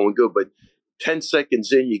 everything's going good. But 10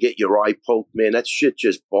 seconds in, you get your eye poked, man. That shit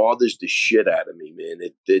just bothers the shit out of me,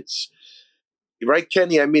 man. It's right,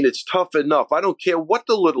 Kenny. I mean, it's tough enough. I don't care what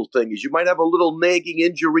the little thing is. You might have a little nagging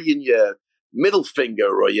injury in your middle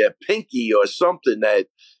finger or your pinky or something that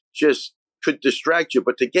just could distract you.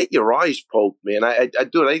 But to get your eyes poked, man, I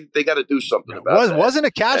they got to do something about that. Wasn't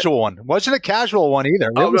a casual one. Wasn't a casual one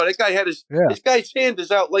either. Oh, no, that guy had his guy's hand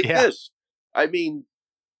is out like this. I mean,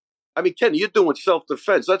 I mean, Kenny, you're doing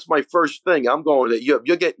self-defense. That's my first thing. I'm going that you're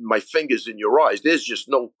getting my fingers in your eyes. There's just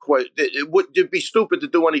no question. It'd be stupid to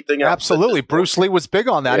do anything else. Absolutely. Bruce Lee was big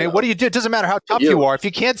on that. Yeah. I mean, what do you do? It doesn't matter how tough you are. If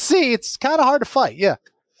you can't see, it's kind of hard to fight. Yeah.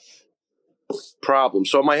 Problem.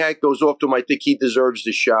 So my hat goes off to him. I think he deserves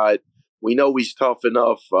the shot. We know he's tough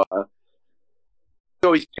enough.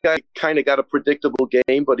 He's kind of got a predictable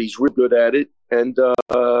game, but he's real good at it. And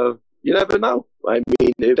you never know. I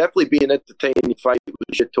mean, it'd definitely be an entertaining fight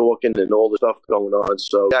with shit talking and all the stuff going on.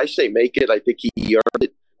 So I say make it. I think he earned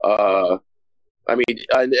it. I mean,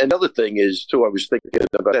 another thing is, too, I was thinking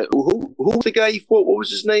about that. Who was the guy he fought? What was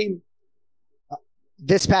his name?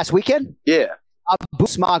 This past weekend? Yeah.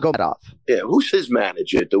 Abusmagomedov. Yeah, who's his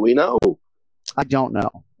manager? Do we know? I don't know.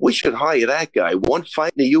 We should hire that guy. One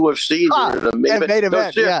fight in the UFC. Main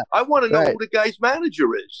event, yeah. I want to know who the guy's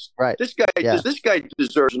manager is. Right. This guy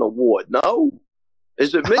deserves an award. No?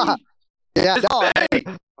 Is it me? I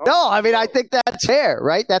mean, I think that's fair,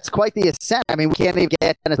 right? That's quite the ascent. I mean, we can't even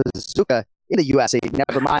get Dennis Bazooka in the UFC.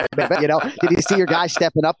 Never mind. Did you see your guy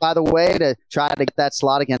stepping up, by the way, to try to get that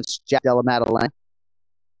slot against Jack Della Maddalena?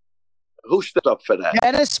 Who stepped up for that?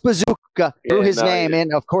 Dennis Bazooka threw his name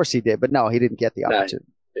in. Of course he did, but no, he didn't get the opportunity.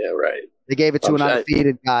 Yeah, right. They gave it to an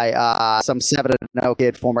undefeated guy, some 7-0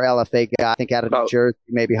 kid, former LFA guy, I think out of New Jersey,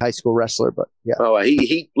 maybe high school wrestler, but yeah. Oh,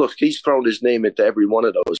 he's thrown his name into every one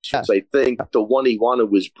of those. Yeah. I think the one he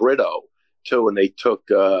wanted was Brito, too, and they took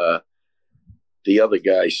the other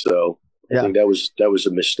guy, so I think that was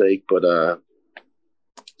a mistake, but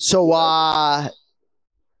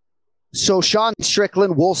So Sean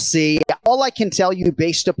Strickland, we'll see. All I can tell you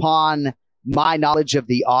based upon my knowledge of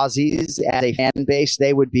the Aussies as a fan base,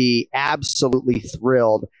 they would be absolutely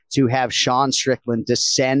thrilled to have Sean Strickland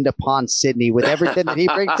descend upon Sydney with everything that he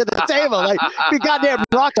brings to the table. Like, be goddamn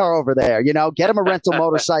rock star over there, get him a rental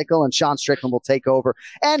motorcycle and Sean Strickland will take over.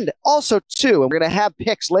 And also, too, and we're going to have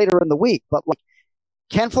picks later in the week, but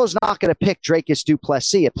Ken Flo's not going to pick Dracus du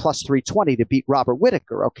Plessis at plus 320 to beat Robert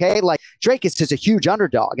Whittaker, okay? Dracus is a huge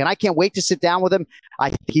underdog, and I can't wait to sit down with him. I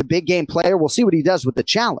think he's a big game player. We'll see what he does with the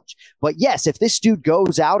challenge. But yes, if this dude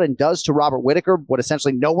goes out and does to Robert Whittaker what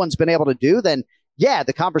essentially no one's been able to do, then yeah,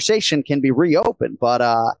 the conversation can be reopened. But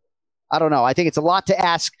I don't know. I think it's a lot to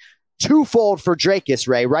ask twofold for Dracus,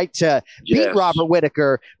 Ray, right? To beat Robert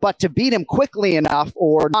Whittaker, but to beat him quickly enough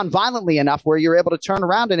or non-violently enough where you're able to turn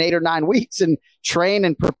around in 8 or 9 weeks and train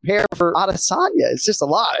and prepare for Adesanya. It's just a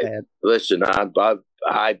lot, man. Listen, I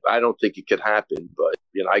don't think it could happen, but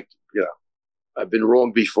I've been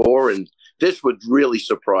wrong before, and this would really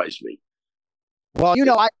surprise me. Well,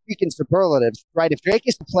 I speak in superlatives, right? If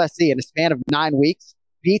Dracus du Plessis in a span of 9 weeks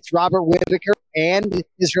beats Robert Whittaker and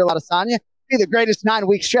Israel Adesanya, be the greatest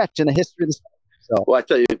 9-week stretch in the history of the sport. So. Well, I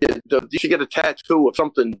tell you, you should get a tattoo of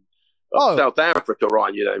something of South Africa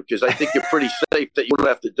on you, because I think you're pretty safe that you don't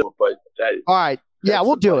have to do it. But all right, yeah,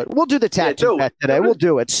 we'll do it. We'll do the tattoo today. We'll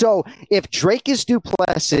do it. So if Dracus du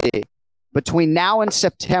Plessis between now and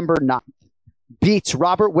September 9th beats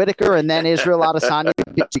Robert Whittaker and then Israel Adesanya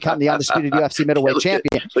become the undisputed UFC middleweight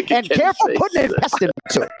champion. And careful putting it past him.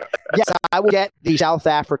 Yes, I will get the South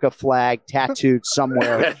Africa flag tattooed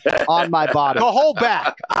somewhere on my body. The whole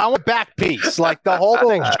back. I want back piece. Like the whole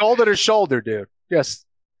thing, shoulder to shoulder, dude. Yes.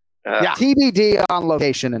 Yeah. TBD on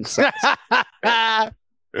location and such.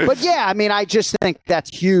 But yeah, I mean, I just think that's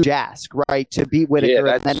huge ask, right? To beat Whittaker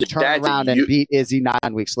and then turn around and beat Izzy 9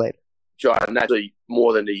 weeks later. John, that's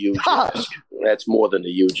more than a huge ask. That's more than a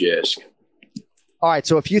huge ask. All right,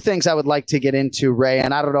 so a few things I would like to get into, Ray,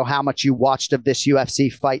 and I don't know how much you watched of this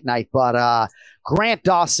UFC fight night, but Grant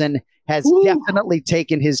Dawson has definitely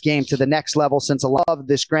taken his game to the next level since I love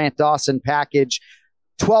this Grant Dawson package.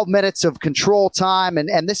 12 minutes of control time,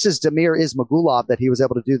 and this is Damir Ismagulov that he was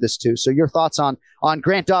able to do this to. So your thoughts on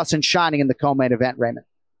Grant Dawson shining in the co-main event, Raymond?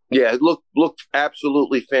 Yeah, it looked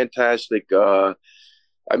absolutely fantastic.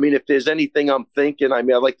 I mean, if there's anything I'm thinking, I'd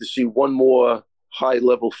like to see one more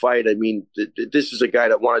high-level fight. I mean, this is a guy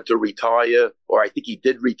that wanted to retire, or I think he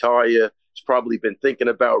did retire. He's probably been thinking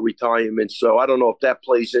about retirement, so I don't know if that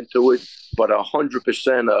plays into it, but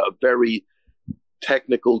 100% a very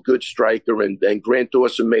technical, good striker, and Grant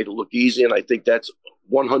Dawson made it look easy, and I think that's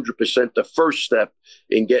 100% the first step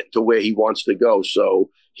in getting to where he wants to go.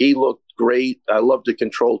 So he looked great. I love the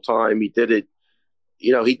control time. He did it.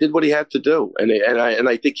 He did what he had to do, and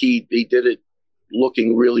I think he did it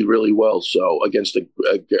looking really, really well. So against a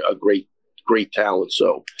great talent.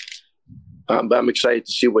 So I'm excited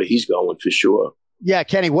to see where he's going for sure. Yeah,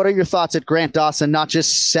 Kenny, what are your thoughts at Grant Dawson? Not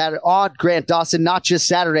just Saturday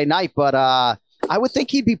night, but I would think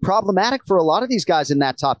he'd be problematic for a lot of these guys in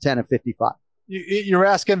that top 10 at 55. You're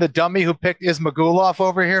asking the dummy who picked Ismagulov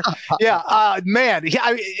over here? Yeah, man.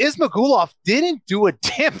 Ismagulov didn't do a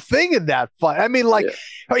damn thing in that fight. I mean,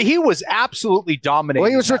 he was absolutely dominating. Well,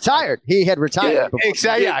 he was retired. Fight. He had retired. Yeah,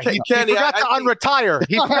 exactly. Yeah, he forgot to unretire.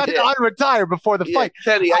 He forgot to unretire before the fight.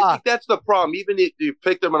 Kenny, I think that's the problem. Even if you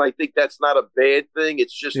picked him, and I think that's not a bad thing.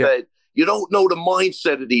 It's just that you don't know the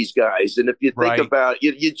mindset of these guys. And if you think about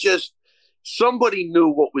it, you just – somebody knew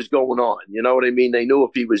what was going on. You know what I mean? They knew if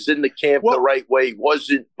he was in the camp the right way, he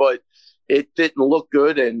wasn't, but it didn't look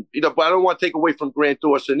good. And, but I don't want to take away from Grant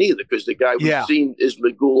Dawson either, because the guy we've seen is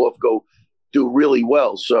Magulov do really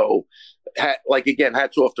well. So, again,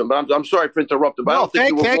 hats off to him. I'm sorry for interrupting, but I don't think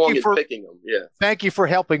you were wrong in picking him. Yeah. Thank you for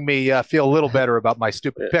helping me feel a little better about my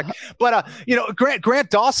stupid pick. But, Grant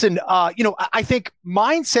Dawson, I think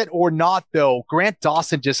mindset or not, though, Grant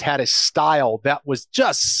Dawson just had a style that was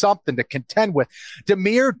just something to contend with.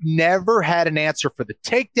 Demir never had an answer for the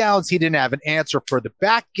takedowns. He didn't have an answer for the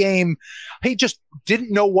back game. He just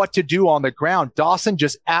didn't know what to do on the ground. Dawson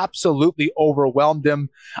just absolutely overwhelmed him.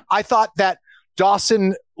 I thought that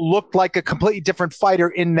Dawson looked like a completely different fighter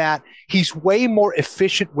in that he's way more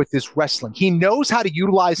efficient with his wrestling. He knows how to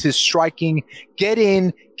utilize his striking, get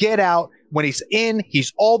in, get out. When he's in,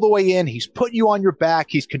 he's all the way in. He's putting you on your back.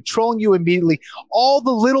 He's controlling you immediately. All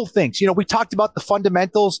the little things. We talked about the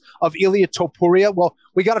fundamentals of Ilia Topuria. Well,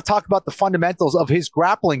 we got to talk about the fundamentals of his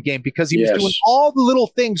grappling game, because he was doing all the little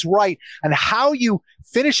things right, and how you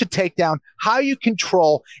finish a takedown, how you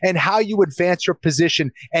control, and how you advance your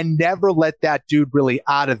position and never let that dude really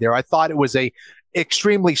out of there. I thought it was a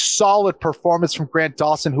extremely solid performance from Grant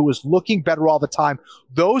Dawson, who was looking better all the time.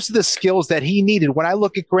 Those are the skills that he needed. When I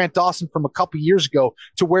look at Grant Dawson from a couple years ago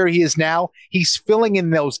to where he is now, he's filling in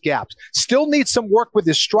those gaps. Still needs some work with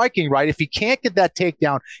his striking, right? If he can't get that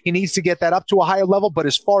takedown, he needs to get that up to a higher level. But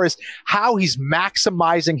as far as how he's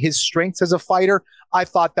maximizing his strengths as a fighter, I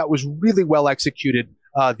thought that was really well executed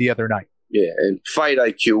the other night. Yeah, and fight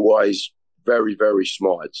IQ wise, very, very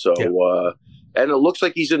smart. So, and it looks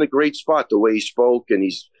like he's in a great spot the way he spoke. And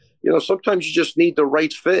he's, sometimes you just need the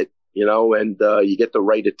right fit, and you get the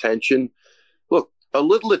right attention. Look, a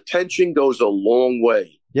little attention goes a long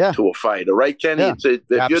way to a fighter, right, Kenny? Yeah,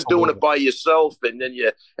 if you're doing it by yourself, and then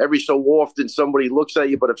every so often somebody looks at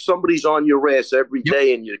you, but if somebody's on your ass every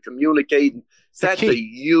day and you're communicating, that's a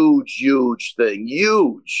huge, huge thing.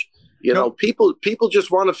 Huge. People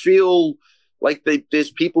just want to feel like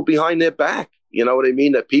there's people behind their back. You know what I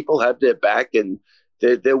mean? That people have their back and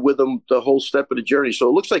they're with them the whole step of the journey. So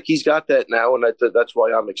it looks like he's got that now, and that's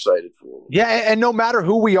why I'm excited for him. Yeah, and no matter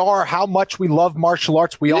who we are, how much we love martial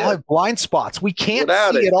arts, we all have blind spots. We can't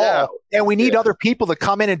see it all, and we need other people to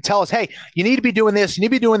come in and tell us, hey, you need to be doing this, you need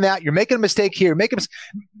to be doing that, you're making a mistake here,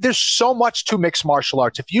 There's so much to mixed martial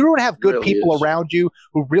arts. If you don't have good people around you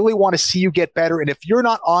who really want to see you get better, and if you're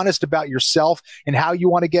not honest about yourself and how you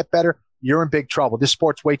want to get better, you're in big trouble. This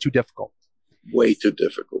sport's way too difficult. Way too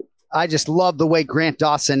difficult. I just love the way Grant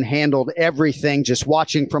Dawson handled everything, just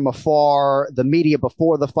watching from afar, the media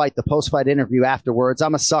before the fight, the post-fight interview afterwards.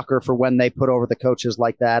 I'm a sucker for when they put over the coaches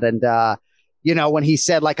like that. And, when he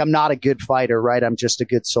said, I'm not a good fighter, right? I'm just a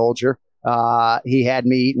good soldier. He had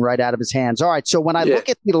me eating right out of his hands. All right, so when I look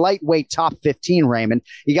at the lightweight top 15, Raymond,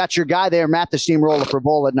 you got your guy there, Matt the Steamroller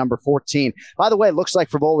Frivola at number 14. By the way, it looks like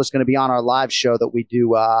Frivola is going to be on our live show that we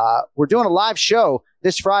do. We're doing a live show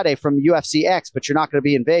this Friday from UFC X, but you're not going to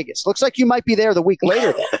be in Vegas. Looks like you might be there the week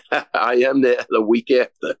later. I am there the week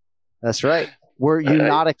after. That's right. Were you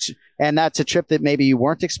not? And that's a trip that maybe you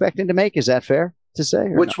weren't expecting to make. Is that fair to say?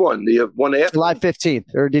 Which one? The one after? July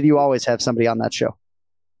 15th. Or did you always have somebody on that show?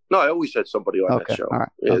 No, I always had somebody on that show. All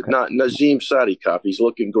right. Not Nazim Sadikov. He's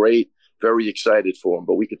looking great. Very excited for him,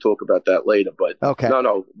 but we could talk about that later. But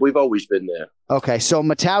no, we've always been there. Okay, so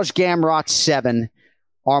Mateusz Gamrot 7,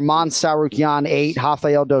 Arman Tsarukyan 8,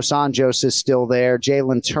 Rafael Dos Anjos is still there,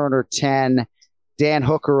 Jalen Turner 10, Dan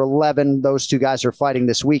Hooker 11. Those two guys are fighting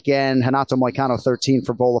this weekend. Renato Moicano 13,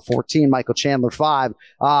 Frivola 14, Michael Chandler 5.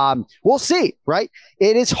 We'll see, right?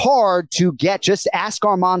 It is hard to get. Just ask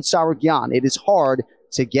Arman Tsarukyan. It is hard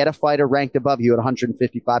to get a fighter ranked above you at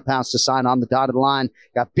 155 pounds to sign on the dotted line.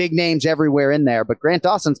 Got big names everywhere in there, but Grant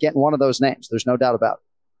Dawson's getting one of those names. There's no doubt about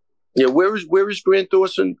it. Yeah, where is Grant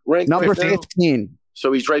Dawson ranked? Number 15.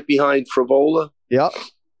 So he's right behind Frivola? Yep.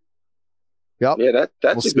 Yeah,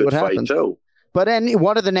 that's a good fight, too. But then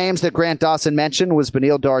one of the names that Grant Dawson mentioned was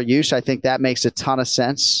Beneil Dariush. I think that makes a ton of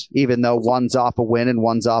sense, even though one's off a win and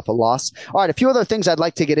one's off a loss. All right, a few other things I'd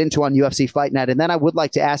like to get into on UFC Fight Night, and then I would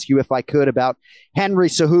like to ask you, if I could, about Henry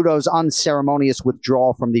Cejudo's unceremonious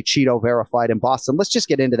withdrawal from the Chito Vera fight in Boston. Let's just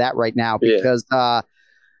get into that right now because,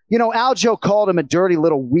 Aljo called him a dirty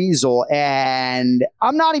little weasel, and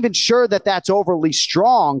I'm not even sure that that's overly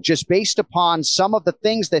strong, just based upon some of the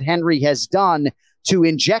things that Henry has done to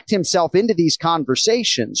inject himself into these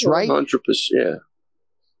conversations, right? 100%, yeah.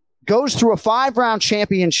 Goes through a 5-round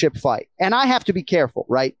championship fight, and I have to be careful,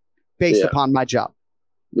 right, based upon my job.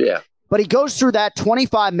 Yeah. But he goes through that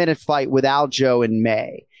 25-minute fight with Aljo in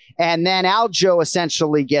May. And then Aljo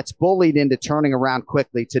essentially gets bullied into turning around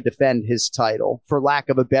quickly to defend his title, for lack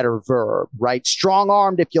of a better verb, right?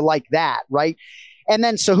 Strong-armed if you like that, right? And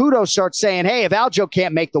then Cejudo starts saying, hey, if Aljo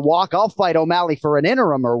can't make the walk, I'll fight O'Malley for an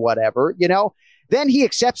interim or whatever, Then he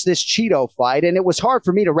accepts this Cheeto fight, and it was hard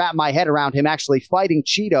for me to wrap my head around him actually fighting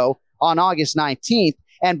Cheeto on August 19th.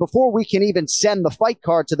 And before we can even send the fight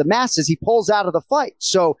card to the masses, he pulls out of the fight.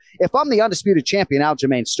 So if I'm the undisputed champion,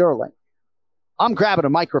 Aljamain Sterling, I'm grabbing a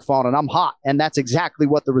microphone and I'm hot. And that's exactly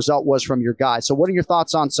what the result was from your guy. So what are your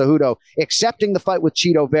thoughts on Cejudo accepting the fight with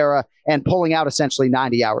Cheeto Vera and pulling out essentially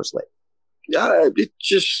 90 hours late? Yeah, it's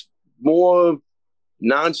just more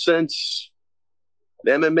nonsense,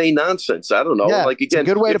 MMA nonsense. I don't know. Yeah, like, again, it's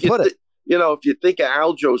a good way to put it. If you think of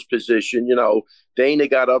Aljo's position, Dana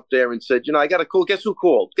got up there and said, I got to call. Guess who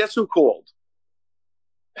called? Guess who called?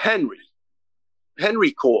 Henry.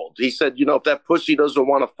 Henry called. He said, if that pussy doesn't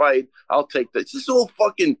want to fight, I'll take this. This is all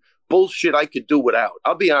fucking bullshit I could do without.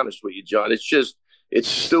 I'll be honest with you, John. It's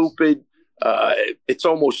stupid. It's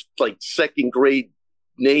almost like second grade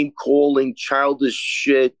name calling, childish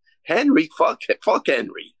shit. Henry, fuck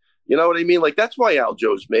Henry. You know what I mean? Like, that's why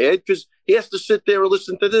Aljo's mad, because he has to sit there and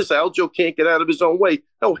listen to this. Aljo can't get out of his own way.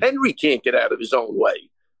 No, Henry can't get out of his own way.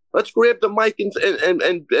 Let's grab the mic and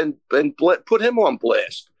put him on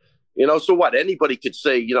blast. So what? Anybody could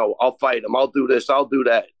say, I'll fight him. I'll do this. I'll do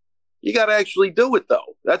that. You got to actually do it,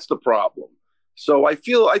 though. That's the problem. So I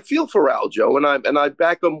feel for Aljo, and I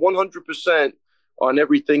back him 100% on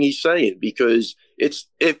everything he's saying, because it's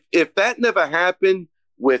if that never happened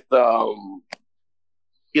with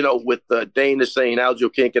Dana saying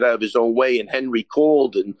Aljo can't get out of his own way and Henry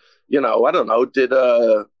called, and I don't know, did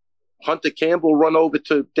Hunter Campbell run over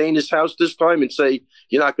to Dana's house this time and say,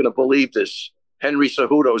 you're not going to believe this, Henry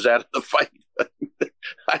Cejudo's out of the fight?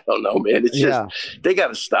 I don't know, man. It's just, they got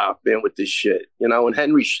to stop, man, with this shit, and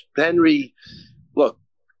Henry, look,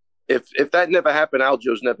 if that never happened,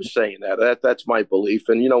 Aljo's never saying that. That's my belief.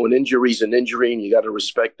 And, an injury's an injury, and you got to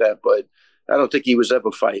respect that. But I don't think he was ever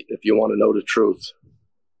fighting, if you want to know the truth.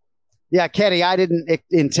 Yeah, Kenny, I didn't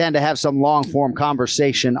intend to have some long-form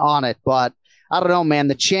conversation on it, but I don't know, man.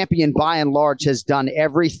 The champion, by and large, has done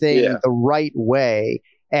everything the right way.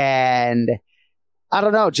 And I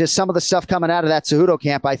don't know, just some of the stuff coming out of that Cejudo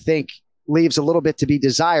camp, I think, leaves a little bit to be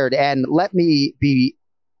desired. And let me be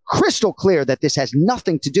crystal clear that this has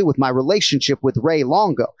nothing to do with my relationship with Ray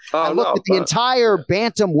Longo. I looked at the entire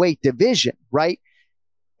bantamweight division, right?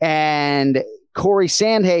 And Corey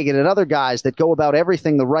Sandhagen and other guys that go about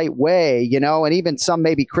everything the right way, and even some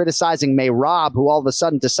maybe criticizing May Robb, who all of a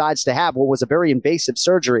sudden decides to have what was a very invasive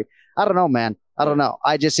surgery. I don't know, man. I don't know.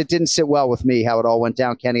 It didn't sit well with me how it all went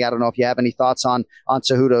down, Kenny. I don't know if you have any thoughts on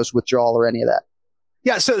Cejudo's withdrawal or any of that.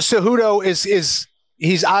 Yeah, so Cejudo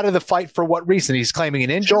he's out of the fight for what reason? He's claiming an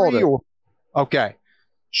injury? Shoulder. Okay.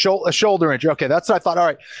 A shoulder injury. Okay, that's what I thought. All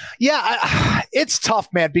right. Yeah, it's tough,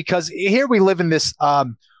 man, because here we live in this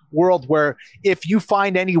world where if you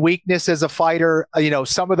find any weakness as a fighter,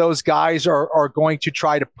 some of those guys are going to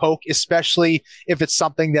try to poke, especially if it's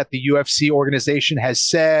something that the UFC organization has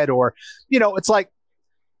said, or, it's like,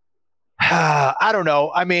 I don't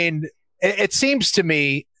know. I mean, it seems to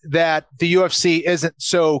me that the UFC isn't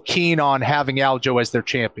so keen on having Aljo as their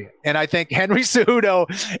champion. And I think Henry Cejudo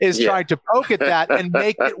is trying to poke at that and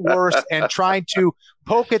make it worse, and trying to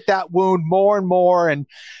poke at that wound more and more. And,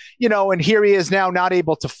 and here he is now not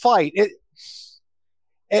able to fight.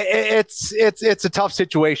 It's a tough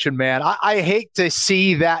situation, man. I hate to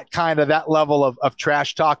see that level of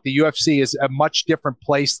trash talk. The UFC is a much different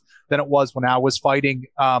place than it was when I was fighting,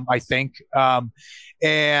 I think.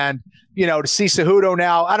 And, to see Cejudo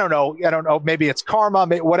now, I don't know, maybe it's karma,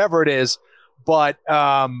 whatever it is, but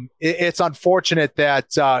it's unfortunate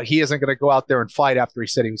that he isn't going to go out there and fight after he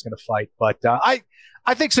said he was going to fight. But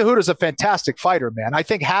I think Cejudo's a fantastic fighter, man. I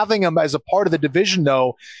think having him as a part of the division,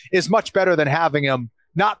 though, is much better than having him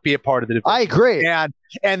not be a part of the division. I agree.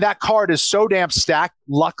 And that card is so damn stacked,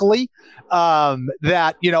 luckily,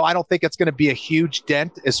 that, I don't think it's going to be a huge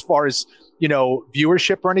dent as far as,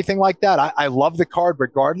 viewership or anything like that. I love the card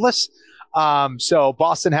regardless. So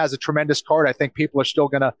Boston has a tremendous card. I think people are still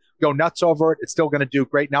going to go nuts over it. It's still going to do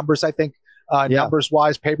great numbers, I think,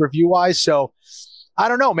 numbers-wise, pay-per-view-wise. So I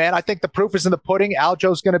don't know, man. I think the proof is in the pudding.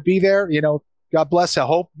 Aljo's going to be there. God bless. I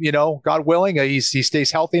hope, God willing, he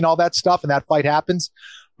stays healthy and all that stuff, and that fight happens.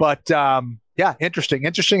 But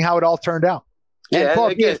interesting how it all turned out. And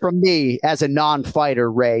far be it from me as a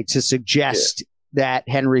non-fighter, Ray, to suggest that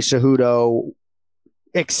Henry Cejudo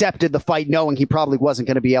accepted the fight knowing he probably wasn't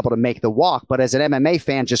going to be able to make the walk. But as an MMA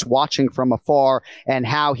fan, just watching from afar and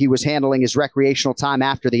how he was handling his recreational time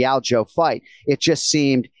after the Aljo fight, it just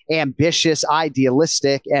seemed ambitious,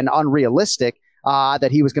 idealistic, and unrealistic that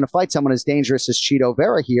he was going to fight someone as dangerous as Chito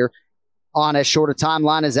Vera here on as short a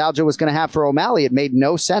timeline as Aljo was going to have for O'Malley. It made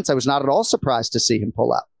no sense. I was not at all surprised to see him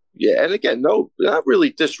pull out. Yeah, and again, no, not really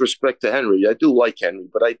disrespect to Henry. I do like Henry,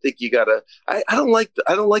 but I think you gotta. I don't like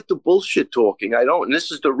the bullshit talking. I don't, and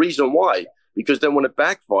this is the reason why. Because then when it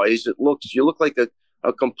backfires, you look like a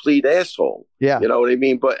complete asshole. Yeah, you know what I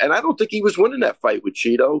mean. And I don't think he was winning that fight with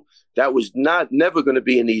Chito. That was never going to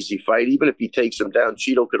be an easy fight. Even if he takes him down,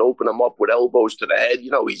 Chito could open him up with elbows to the head.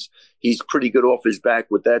 He's pretty good off his back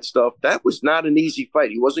with that stuff. That was not an easy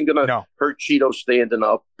fight. He wasn't going to hurt Chito standing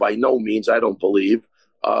up by no means. I don't believe.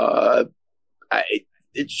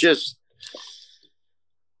 It's just,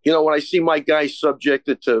 when I see my guy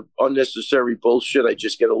subjected to unnecessary bullshit, I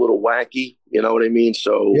just get a little wacky. You know what I mean?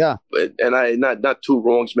 So, yeah. And I not two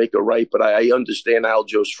wrongs make a right, but I understand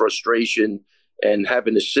Aljo's frustration and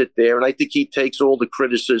having to sit there. And I think he takes all the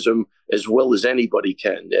criticism as well as anybody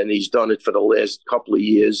can. And he's done it for the last couple of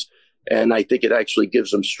years. And I think it actually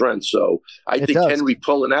gives him strength. So I think Henry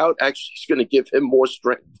pulling out actually is going to give him more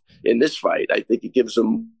strength in this fight. I think it gives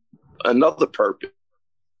him another purpose.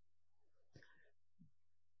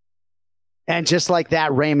 And just like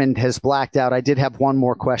that, Raymond has blacked out. I did have one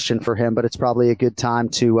more question for him, but it's probably a good time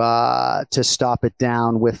to stop it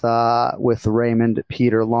down with Raymond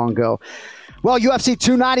Peter Longo. Well, UFC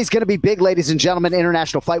 290 is going to be big, ladies and gentlemen.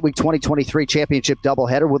 International Fight Week 2023 Championship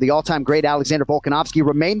doubleheader. Will the all-time great Alexander Volkanovski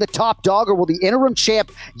remain the top dog, or will the interim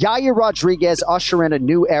champ Yair Rodriguez usher in a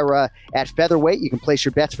new era at featherweight? You can place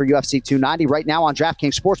your bets for UFC 290 right now on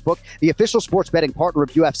DraftKings Sportsbook, the official sports betting partner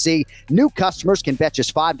of UFC. New customers can bet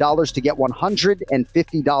just $5 to get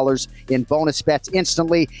 $150 in bonus bets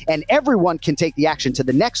instantly, and everyone can take the action to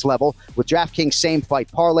the next level with DraftKings same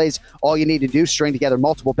fight parlays. All you need to do is string together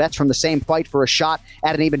multiple bets from the same fight for a shot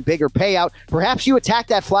at an even bigger payout. Perhaps you attack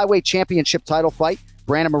that flyweight championship title fight.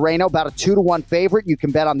 Brandon Moreno, about a 2-1 favorite. You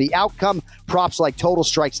can bet on the outcome, props like total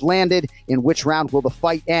strikes landed, in which round will the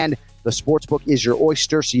fight end. The sportsbook is your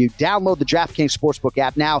oyster, so you download the DraftKings Sportsbook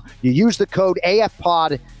app now. You use the code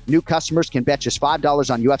AFPOD. New customers can bet just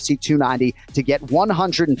 $5 on UFC 290 to get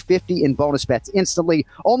 $150 in bonus bets instantly.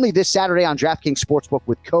 Only this Saturday on DraftKings Sportsbook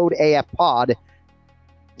with code AFPOD.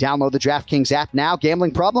 Download the DraftKings app now.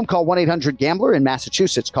 Gambling problem? Call 1-800-GAMBLER in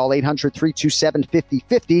Massachusetts. Call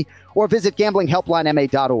 800-327-5050 or visit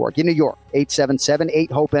gamblinghelplinema.org. In New York,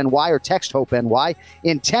 877-8-HOPE-NY or text HOPE-NY.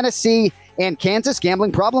 In Tennessee and Kansas,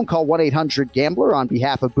 gambling problem? Call 1-800-GAMBLER on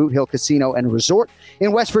behalf of Boot Hill Casino and Resort.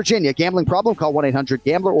 In West Virginia, gambling problem? Call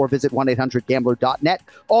 1-800-GAMBLER or visit 1-800-GAMBLER.net.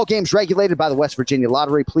 All games regulated by the West Virginia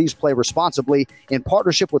Lottery. Please play responsibly in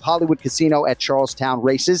partnership with Hollywood Casino at Charlestown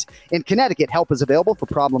Races. In Connecticut, help is available for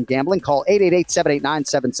problem gambling. Call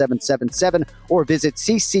 888-789-7777 or visit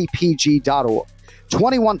ccpg.org.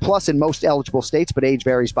 21 plus in most eligible states, but age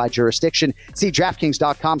varies by jurisdiction. See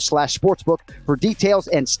DraftKings.com/sportsbook for details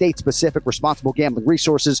and state-specific responsible gambling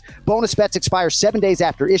resources. Bonus bets expire 7 days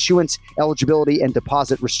after issuance. Eligibility and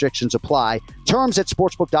deposit restrictions apply. Terms at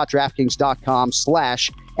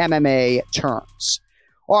sportsbook.draftkings.com/MMA terms.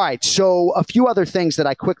 All right, so a few other things that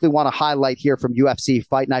I quickly want to highlight here from UFC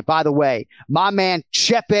Fight Night. By the way, my man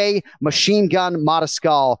Chepe Machine Gun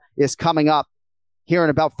Mariscal is coming up here in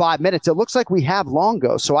about 5 minutes. It looks like we have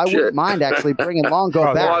Longo, so I wouldn't mind actually bringing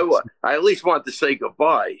Longo back. Well, I at least want to say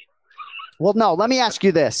goodbye. Well, no, let me ask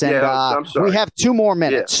you this, and I'm sorry. we have 2 more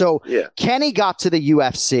minutes. Yeah. Kenny got to the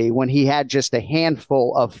UFC when he had just a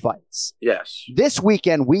handful of fights. Yes. This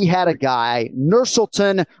weekend, we had a guy,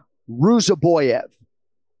 Nursultan Ruzaboyev,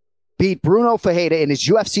 beat Bruno Ferreira in his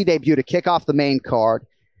UFC debut to kick off the main card.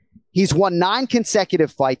 He's won 9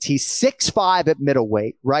 consecutive fights. He's 6'5" at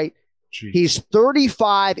middleweight, right? Jeez. He's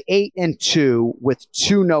 35-8-2 with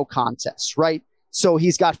 2 no contests, right? So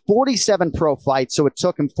he's got 47 pro fights. So it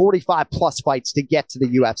took him 45 plus fights to get to the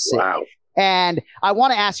UFC. Wow. And I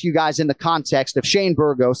want to ask you guys in the context of Shane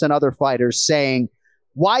Burgos and other fighters saying,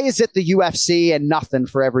 why is it the UFC and nothing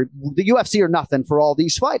for the UFC or nothing for all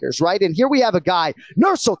these fighters, right? And here we have a guy,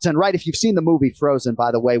 Nursultan, right? If you've seen the movie Frozen,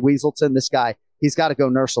 by the way, Weaselton, this guy, he's got to go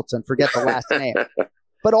Nursultan. Forget the last name.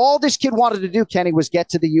 But all this kid wanted to do, Kenny, was get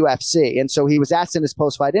to the UFC. And so he was asked in his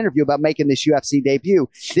post-fight interview about making this UFC debut.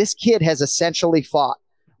 This kid has essentially fought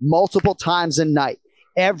multiple times a night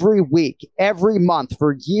every week, every month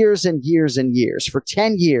for years and years and years, for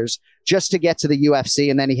 10 years, just to get to the UFC.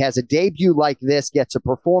 And then he has a debut like this, gets a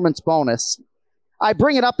performance bonus. I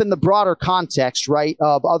bring it up in the broader context, right,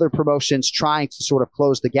 of other promotions trying to sort of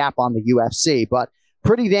close the gap on the UFC. But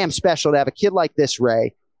pretty damn special to have a kid like this,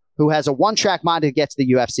 Ray, who has a one-track mind to get to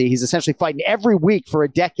the UFC. He's essentially fighting every week for a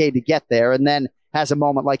decade to get there, and then has a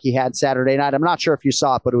moment like he had Saturday night. I'm not sure if you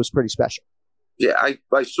saw it, but it was pretty special. Yeah,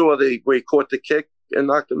 I saw where he caught the kick and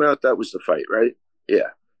knocked him out. That was the fight, right? Yeah.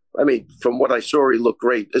 I mean, from what I saw, he looked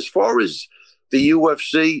great. As far as the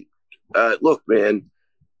UFC, look, man,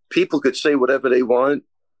 people could say whatever they want.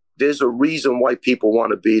 There's a reason why people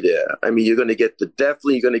want to be there. I mean, you're going to get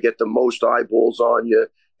the most eyeballs on you.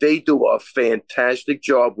 They do a fantastic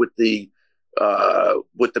job with the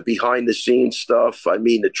behind the scenes stuff. I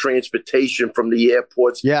mean, the transportation from the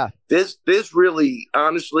airports. Yeah. There's really,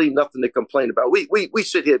 honestly, nothing to complain about. We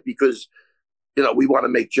sit here because, we want to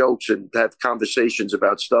make jokes and have conversations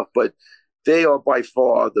about stuff, but they are by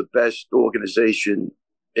far the best organization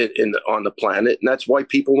on the planet. And that's why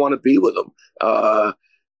people want to be with them.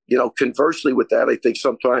 Conversely with that, I think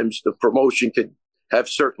sometimes the promotion could have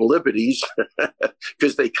certain liberties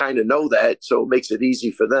because they kind of know that. So it makes it easy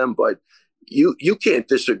for them. But you can't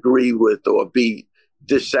disagree with or be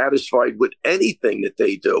dissatisfied with anything that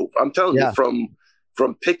they do. I'm telling you,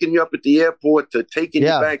 from picking you up at the airport to taking you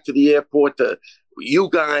back to the airport to you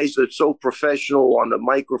guys are so professional on the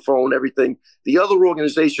microphone, everything. The other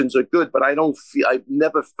organizations are good, but I've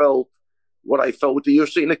never felt what I felt with the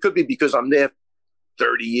UFC. And it could be because I'm there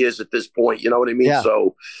 30 years at this point. You know what I mean? Yeah.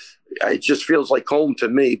 So it just feels like home to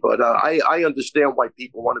me. But I understand why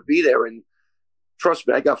people want to be there. And trust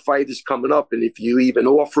me, I got fighters coming up. And if you even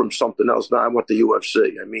offer them something else, now I want the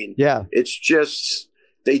UFC. I mean, it's just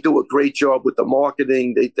they do a great job with the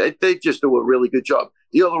marketing. They just do a really good job.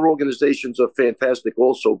 The other organizations are fantastic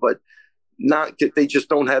also, but they just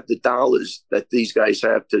don't have the dollars that these guys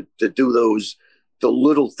have to do the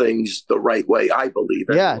little things the right way, I believe.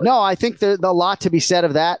 Anyway. Yeah, no, I think there's a lot to be said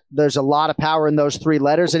of that. There's a lot of power in those three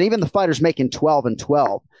letters. And even the fighters making 12 and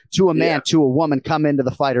 12 to a man, to a woman come into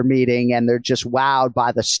the fighter meeting and they're just wowed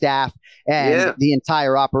by the staff and the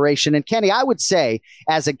entire operation. And Kenny, I would say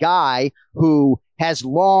as a guy who has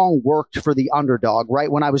long worked for the underdog,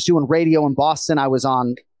 right? When I was doing radio in Boston, I was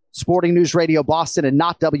on Sporting News Radio Boston and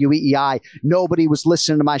not WEEI. Nobody was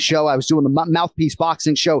listening to my show. I was doing the Mouthpiece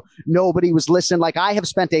Boxing Show. Nobody was listening. Like, I have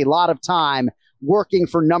spent a lot of time working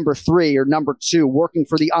for number 3 or number 2, working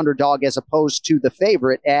for the underdog as opposed to the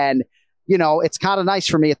favorite. And, it's kind of nice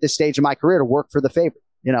for me at this stage of my career to work for the favorite.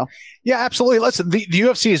 Yeah, absolutely. Listen, the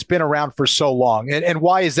UFC has been around for so long. And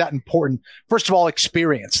why is that important? First of all,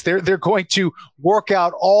 experience. They're going to work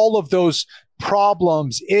out all of those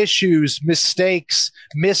problems, issues, mistakes,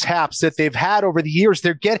 mishaps that they've had over the years.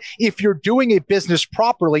 If you're doing a business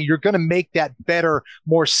properly, you're going to make that better,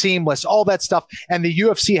 more seamless, all that stuff. And the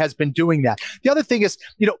UFC has been doing that. The other thing is,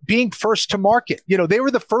 being first to market. They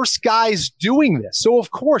were the first guys doing this. So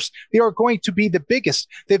of course they are going to be the biggest.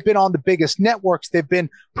 They've been on the biggest networks. They've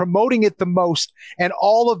been promoting it the most. And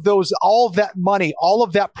all of that money, all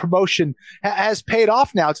of that promotion has paid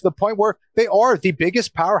off now to the point where they are the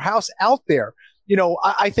biggest powerhouse out there.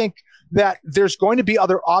 I think that there's going to be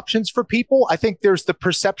other options for people. I think there's the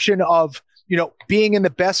perception of, being in the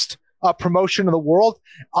best promotion in the world.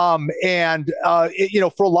 For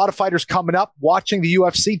a lot of fighters coming up, watching the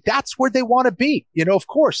UFC, that's where they want to be, of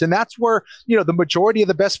course. And that's where, the majority of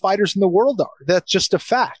the best fighters in the world are. That's just a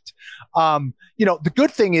fact. The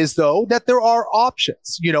good thing is, though, that there are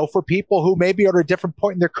options, for people who maybe are at a different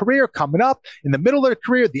point in their career, coming up in the middle of their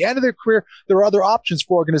career, the end of their career. There are other options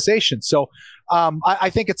for organizations. So I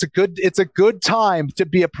think it's a good time to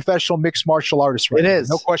be a professional mixed martial artist. Right? It is.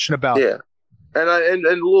 No question about it. Yeah. And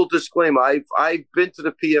a little disclaimer, I've been to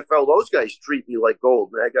the PFL. Those guys treat me like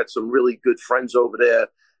gold, man. I got some really good friends over there.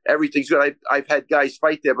 Everything's good. I've had guys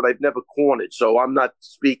fight there, but I've never cornered. So I'm not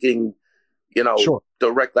speaking,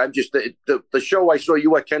 directly. I'm just the show I saw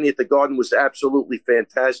you at, Kenny, at the Garden was absolutely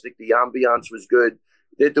fantastic. The ambiance was good.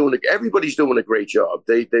 Everybody's doing a great job.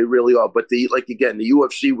 They really are. But the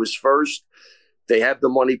UFC was first. They have the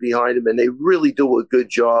money behind them, and they really do a good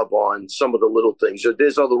job on some of the little things.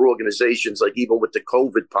 There's other organizations, like even with the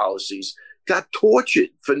COVID policies, got tortured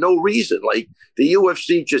for no reason. Like the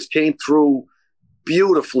UFC just came through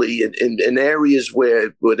beautifully in areas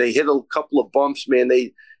where they hit a couple of bumps, man.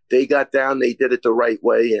 They got down, they did it the right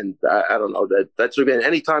way. And I don't know, that's again,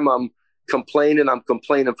 anytime I'm complaining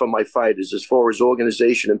for my fighters. As far as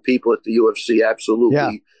organization and people at the UFC,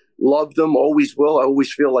 absolutely love them, always will. I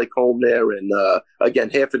always feel like home there. And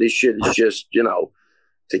again, half of this shit is just,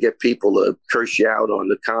 to get people to curse you out on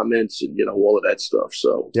the comments and, all of that stuff.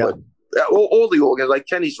 So, yeah. But all the organs, like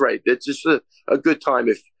Kenny's right. It's just a good time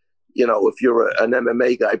if you're an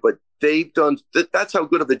MMA guy, but they've done, that's how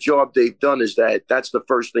good of a job they've done, is that's the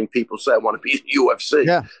first thing people say, I want to be in the UFC.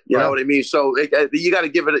 Yeah. You know what I mean? So you got to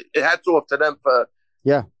give it hats off to them for,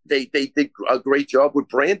 they did a great job with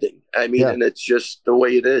branding. I mean, and it's just the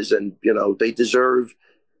way it is. And, they deserve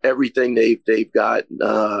everything they've got.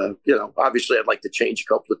 Obviously I'd like to change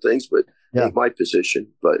a couple of things, but my position,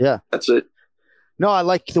 but that's it. No, I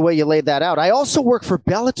like the way you laid that out. I also work for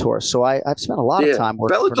Bellator, so I've spent a lot of time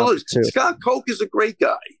working for Bellator too. Scott Koch is a great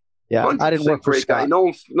guy. Yeah, I didn't work for Scott.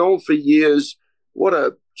 Known for years. What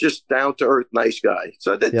a just down to earth, nice guy.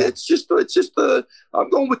 So it's just I'm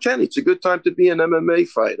going with Kenny. It's a good time to be an MMA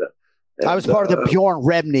fighter. And, I was part of the Bjorn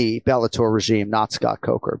Rebney Bellator regime, not Scott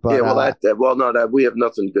Coker. But we have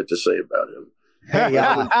nothing good to say about him.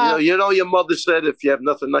 Hey, your mother said, if you have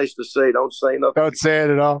nothing nice to say, don't say nothing. Don't say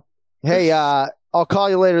it at all. Hey, I'll call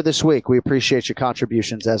you later this week. We appreciate your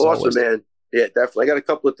contributions as always. Awesome, man. Yeah, definitely. I got a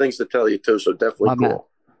couple of things to tell you too, so definitely cool.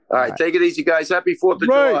 All right, take it easy, guys. Happy 4th of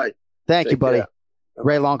July. Thank you, buddy. Care.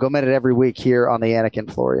 Ray Longo, minute every week here on the Anik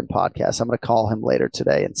and Florian podcast. I'm going to call him later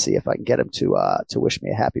today and see if I can get him to wish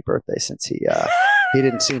me a happy birthday, since he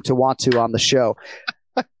didn't seem to want to on the show.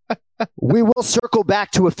 We will circle back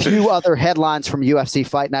to a few other headlines from UFC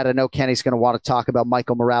Fight Night. I know Kenny's going to want to talk about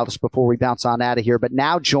Michael Morales before we bounce on out of here, but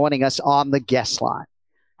now joining us on the guest line.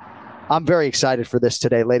 I'm very excited for this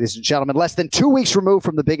today, ladies and gentlemen. Less than 2 weeks removed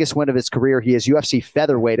from the biggest win of his career, he is UFC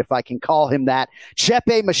featherweight, if I can call him that.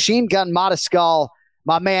 Chepe Machine Gun Mariscal,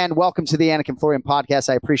 my man, welcome to the Anik and Florian podcast.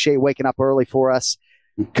 I appreciate you waking up early for us.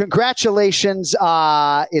 Congratulations.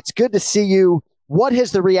 It's good to see you. What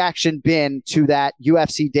has the reaction been to that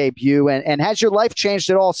UFC debut, and has your life changed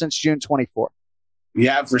at all since June 24th?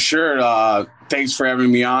 Yeah, for sure. Thanks for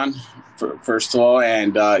having me on, first of all.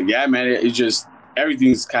 And man, it just,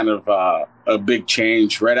 everything's kind of a big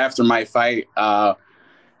change. Right after my fight, I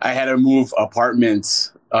had to move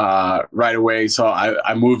apartments right away. So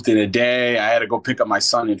I moved in a day. I had to go pick up my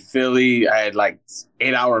son in Philly. I had like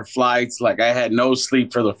 8-hour flights. Like, I had no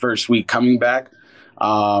sleep for the first week coming back.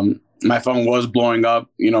 My phone was blowing up,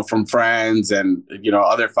 from friends and,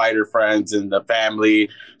 other fighter friends and the family.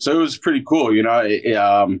 So it was pretty cool.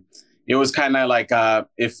 It was kind of like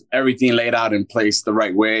if everything laid out in place the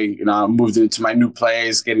right way. I moved into my new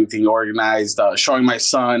place, getting things organized, showing my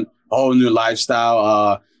son a whole new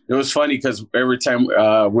lifestyle. It was funny because every time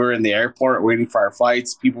we're in the airport waiting for our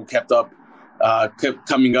flights, people kept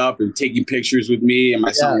coming up and taking pictures with me. And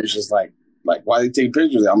my son was just like, why are they taking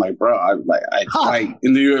pictures? I'm like, bro, I fight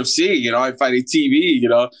in the UFC, I fight at TV,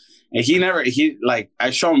 and I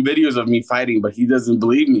show him videos of me fighting, but he doesn't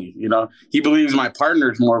believe me, he believes my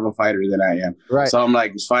partner is more of a fighter than I am. Right. So I'm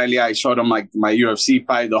like, finally I showed him like my UFC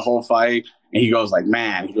fight, the whole fight. And he goes like,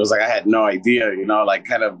 man, I had no idea,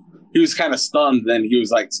 he was kind of stunned. Then he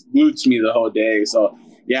was like, glued to me the whole day. So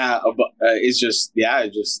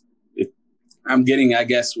I'm getting, I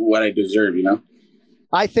guess, what I deserve,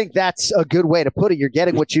 I think that's a good way to put it. You're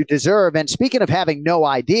getting what you deserve. And speaking of having no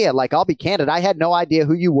idea, I'll be candid, I had no idea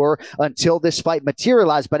who you were until this fight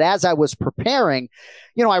materialized. But as I was preparing,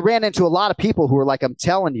 I ran into a lot of people who were like, I'm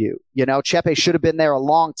telling you, Chepe should have been there a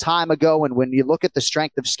long time ago. And when you look at the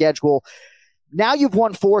strength of schedule, now you've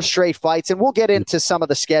won 4 straight fights, and we'll get into some of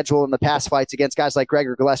the schedule in the past fights against guys like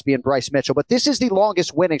Gregor Gillespie and Bryce Mitchell. But this is the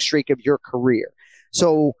longest winning streak of your career.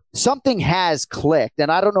 So something has clicked, and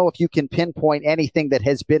I don't know if you can pinpoint anything that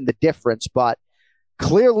has been the difference, but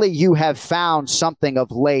clearly you have found something of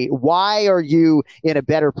late. Why are you in a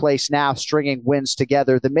better place now stringing wins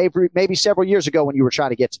together than maybe several years ago when you were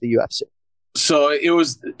trying to get to the UFC? So it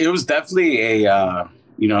was definitely a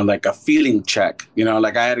like a feeling check,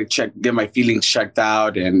 I had to get my feelings checked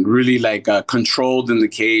out and really controlled in the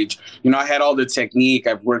cage. I had all the technique.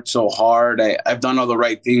 I've worked so hard. I've done all the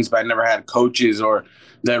right things, but I never had coaches or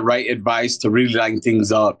the right advice to really line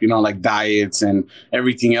things up, like diets and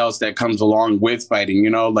everything else that comes along with fighting,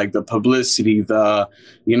 like the publicity, the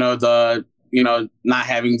not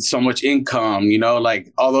having so much income,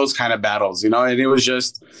 like all those kind of battles, and it was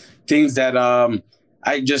just things that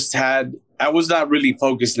I was not really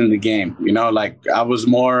focused in the game, I was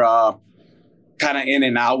more kind of in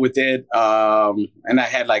and out with it. And I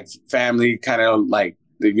had family kind of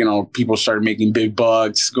people started making big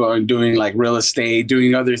bucks, doing real estate,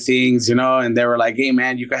 doing other things, and they were like, hey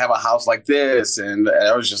man, you could have a house like this. And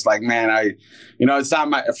I was just like, man, it's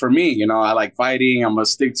not for me, I like fighting. I'm going to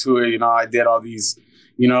stick to it. I did all these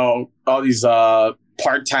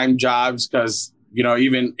part-time jobs because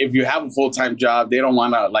even if you have a full-time job, they don't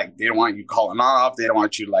want you calling off. They don't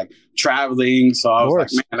want you like traveling. So I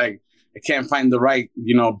was like, man, I can't find the right,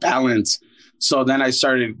 balance. So then I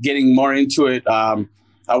started getting more into it. I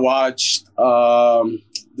watched that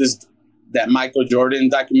Michael Jordan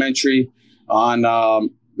documentary on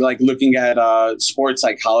looking at sports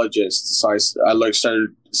psychologists. So I started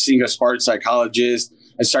seeing a sports psychologist.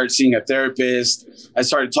 I started seeing a therapist. I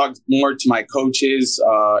started talking more to my coaches,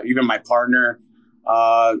 even my partner.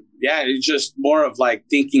 It's just more of like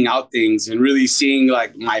thinking out things and really seeing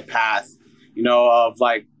like my path, of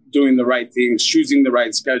like doing the right things, choosing the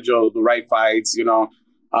right schedule, the right fights,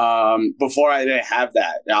 before I didn't have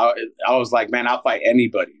that. I was like, man, I'll fight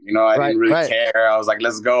anybody. I didn't really care. I was like,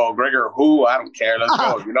 let's go. Gregor, who? I don't care. Let's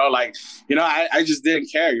go. I just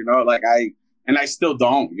didn't care, and I still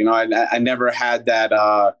don't, I never had that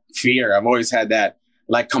fear. I've always had that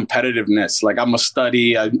like competitiveness. Like I'm going to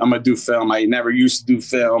study, I'm going to do film. I never used to do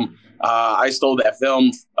film. I stole that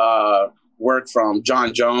film work from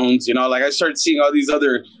John Jones, I started seeing all these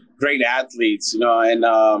other great athletes, and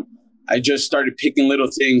I just started picking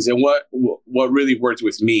little things and what really worked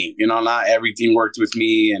with me. Not everything worked with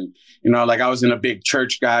me. And, I was in a big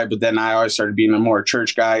church guy, but then I always started being a more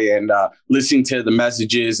church guy and listening to the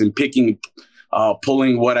messages and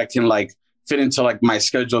pulling what I can like fit into like my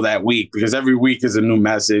schedule that week, because every week is a new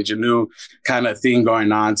message, a new kind of thing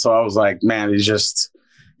going on. So I was like, man,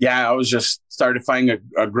 I was just started finding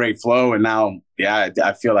a great flow. And now,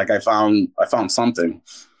 I feel like I found something.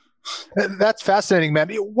 That's fascinating, man.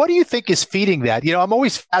 What do you think is feeding that? I'm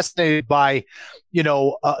always fascinated by,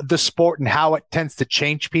 the sport and how it tends to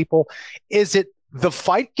change people. Is it the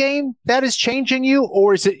fight game that is changing you,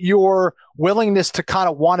 or is it your willingness to kind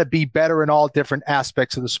of want to be better in all different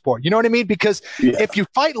aspects of the sport? You know what I mean? Because if you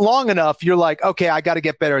fight long enough, you're like, okay, I got to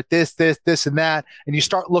get better at this, and that. And you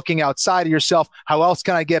start looking outside of yourself. How else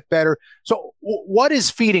can I get better? So what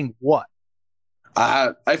is feeding what?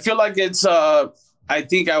 I feel like it's, I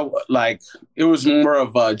think it was more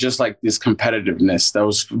of just like this competitiveness that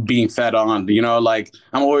was being fed on,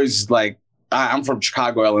 I'm always like, I'm from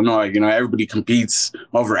Chicago, Illinois, everybody competes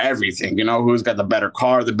over everything, who's got the better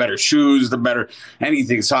car, the better shoes, the better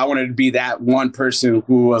anything. So I wanted to be that one person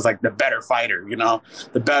who was like the better fighter,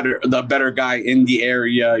 the better guy in the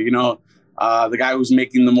area, the guy who's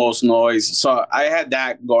making the most noise. So I had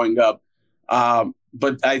that going up.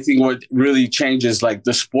 But I think what really changes, like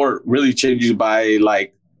the sport really changes by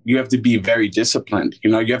like, you have to be very disciplined,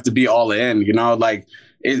 you have to be all in,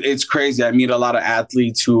 it's crazy. I meet a lot of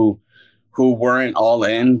athletes who weren't all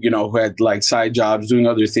in, who had like side jobs doing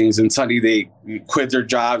other things, and suddenly they quit their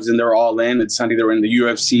jobs and they're all in, and suddenly they were in the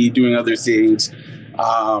UFC doing other things.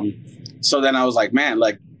 So then I was like, man,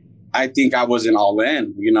 like, I think I wasn't all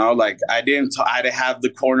in, I didn't have the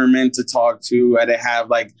cornerman to talk to. I didn't have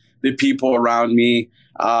like the people around me.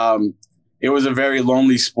 It was a very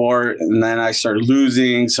lonely sport. And then I started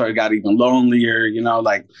losing. So I got even lonelier,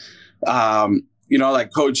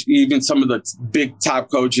 coach, even some of the big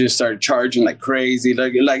top coaches started charging like crazy.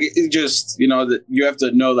 Like it just, that you have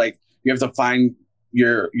to know, like, you have to find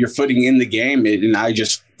your footing in the game. And I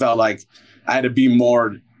just felt like I had to be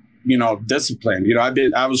more, disciplined.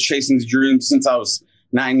 I was chasing the dream since I was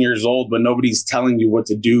 9 years old, but nobody's telling you what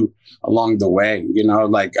to do along the way.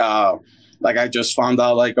 I just found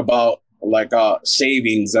out like about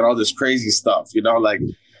savings and all this crazy stuff,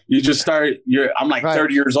 you just start, I'm like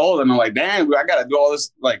 30 years old and I'm like, damn, I got to do all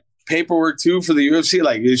this like paperwork too for the UFC.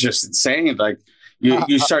 Like, it's just insane. Like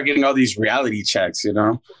you start getting all these reality checks,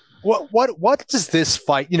 What does this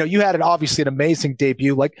fight, you had obviously an amazing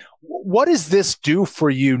debut. Like, what does this do for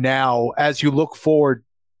you now as you look forward,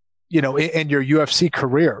 in your UFC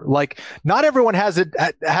career? Like, not everyone has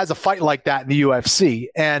a fight like that in the UFC.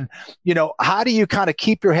 And, how do you kind of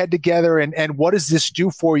keep your head together and what does this do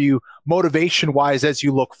for you motivation wise as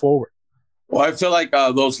you look forward? Well, I feel like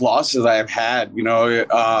those losses I've had,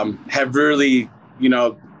 have really,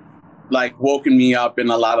 like woken me up in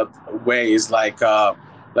a lot of ways. Like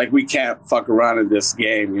we can't fuck around in this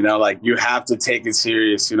game, like you have to take it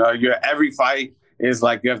serious. Every fight is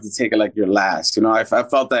like, you have to take it like your last. I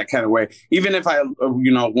felt that kind of way. Even if I,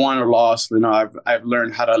 won or lost, I've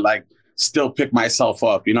learned how to like still pick myself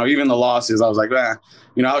up. Even the losses, I was like,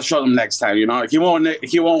 I'll show them next time. He won't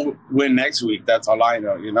win next week. That's all I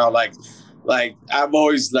know. Like I've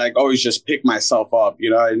always just picked myself up.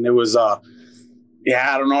 And it was I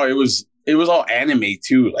don't know. It was all anime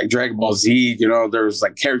too, like Dragon Ball Z. There was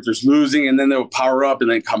like characters losing and then they would power up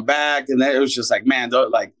and then come back, and then it was just like, man,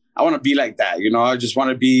 like, I want to be like that. I just want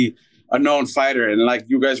to be a known fighter. And like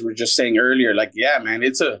you guys were just saying earlier, like, yeah, man,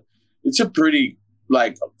 it's a pretty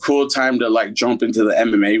like a cool time to like jump into the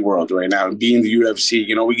MMA world right now and be in the UFC.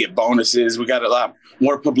 You know, we get bonuses. We got a lot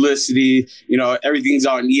more publicity. You know, everything's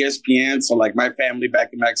on ESPN. So like my family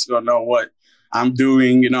back in Mexico know what I'm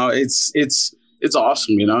doing. You know, it's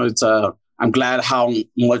awesome. You know, I'm glad how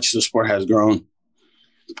much the sport has grown.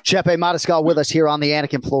 Chepe Mariscal with us here on the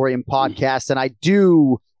Anik and Florian podcast, and I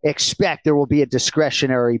do expect there will be a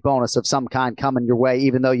discretionary bonus of some kind coming your way,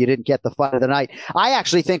 even though you didn't get the fight of the night. I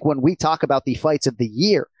actually think when we talk about the fights of the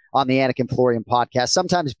year on the Anik and Florian podcast,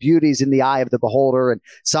 sometimes beauty's in the eye of the beholder, and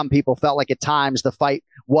some people felt like at times the fight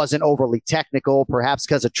wasn't overly technical, perhaps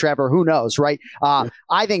because of Trevor. Who knows, right?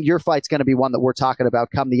 I think your fight's going to be one that we're talking about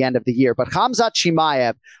come the end of the year. But Khamzat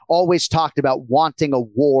Chimaev always talked about wanting a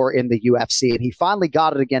war in the UFC, and he finally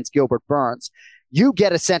got it against Gilbert Burns. You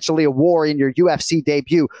get essentially a war in your UFC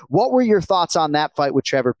debut. What were your thoughts on that fight with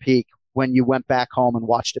Trevor Peek when you went back home and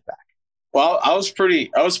watched it back? Well, I was pretty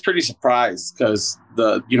surprised because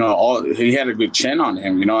he had a good chin on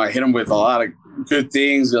him. You know, I hit him with a lot of good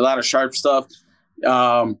things, a lot of sharp stuff.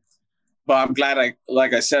 But I'm glad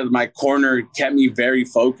like I said, my corner kept me very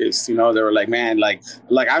focused. You know, they were like, man, like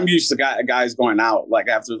I'm used to guys going out like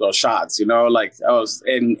after those shots, you know, like I was,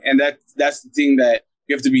 and that's the thing that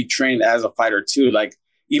you have to be trained as a fighter too. Like,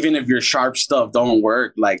 even if your sharp stuff don't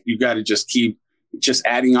work, like you got to just keep just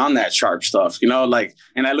adding on that sharp stuff, you know, like,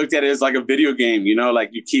 and I looked at it as like a video game, you know, like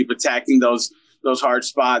you keep attacking those hard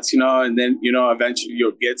spots, you know, and then, you know, eventually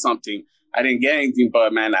you'll get something. I didn't get anything,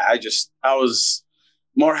 but man, I was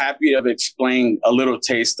more happy of explaining a little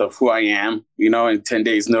taste of who I am, you know, in 10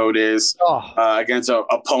 days notice against an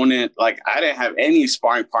opponent. Like, I didn't have any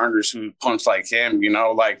sparring partners who punched like him, you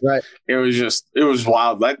know, like right. It was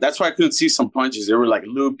wild. Like, that's why I couldn't see some punches. They were like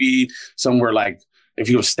loopy. Some were like, if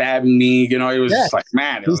he was stabbing me, you know, it was just like,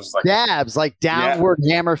 man, it was like stabs, like downward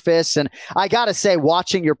hammer fists. And I got to say,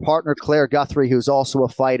 watching your partner, Claire Guthrie, who's also a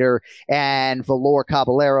fighter, and Valor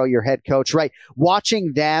Caballero, your head coach, right?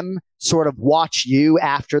 Watching them sort of watch you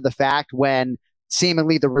after the fact when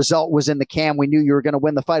seemingly the result was in the can. We knew you were going to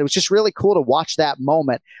win the fight. It was just really cool to watch that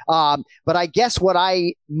moment. But I guess what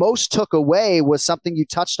I most took away was something you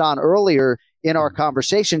touched on earlier in our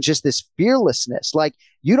conversation, just this fearlessness. Like,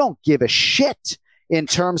 you don't give a shit in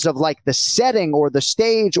terms of like the setting or the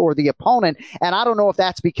stage or the opponent. And I don't know if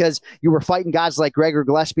that's because you were fighting guys like Gregor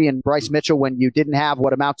Gillespie and Bryce Mitchell when you didn't have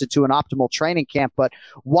what amounted to an optimal training camp, but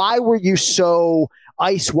why were you so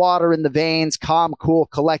ice water in the veins, calm, cool,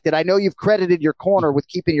 collected? I know you've credited your corner with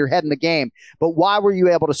keeping your head in the game, but why were you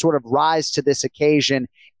able to sort of rise to this occasion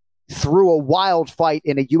through a wild fight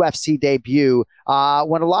in a UFC debut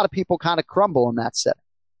when a lot of people kind of crumble in that setting?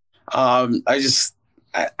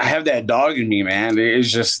 I have that dog in me, man.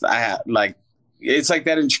 It's just, it's like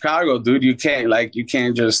that in Chicago, dude. You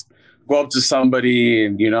can't just go up to somebody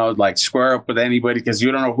and, you know, like square up with anybody because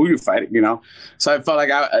you don't know who you're fighting, you know? So I felt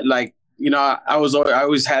like I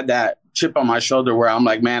always had that chip on my shoulder where I'm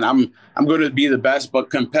like, man, I'm going to be the best, but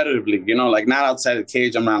competitively, you know, like not outside the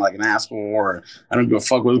cage. I'm not like an asshole or I don't give a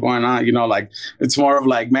fuck what's going on. You know, like it's more of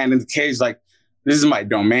like, man, in the cage, like, this is my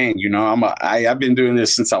domain, you know. I've been doing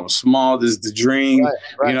this since I was small. This is the dream,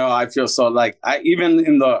 right. You know. I feel so like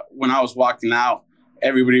when I was walking out,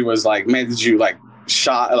 everybody was like, "Man, did you like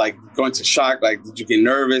go into shock? Like, did you get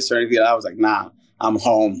nervous or anything?" I was like, "Nah, I'm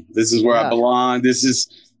home. This is where I belong. This is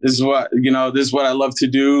what, you know. This is what I love to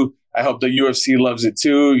do. I hope the UFC loves it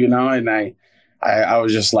too, you know." And I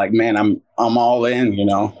was just like, "Man, I'm all in, you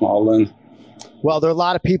know, all in." Well, there are a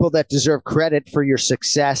lot of people that deserve credit for your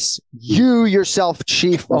success. You yourself,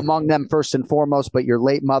 chief among them, first and foremost, but your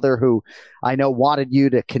late mother, who I know wanted you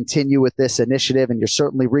to continue with this initiative, and you're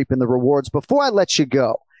certainly reaping the rewards. Before I let you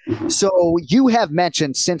go, so you have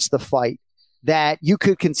mentioned since the fight that you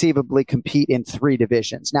could conceivably compete in 3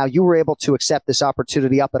 divisions. Now, you were able to accept this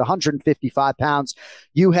opportunity up at 155 pounds.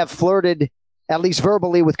 You have flirted, at least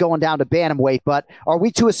verbally, with going down to bantamweight, but are we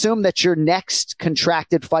to assume that your next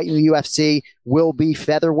contracted fight in the UFC will be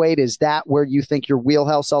featherweight? Is that where you think your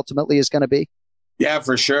wheelhouse ultimately is going to be? Yeah,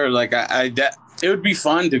 for sure. Like it would be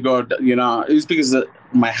fun to go, you know, it's because of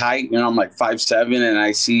my height, you know, I'm like 5'7", and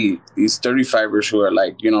I see these 35ers who are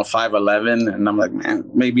like, you know, 5'11", and I'm like, man,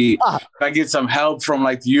 maybe if I get some help from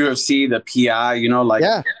like the UFC, the PI, you know, like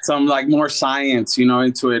some like more science, you know,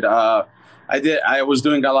 into it. I was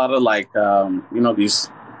doing a lot of like, you know, these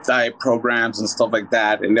diet programs and stuff like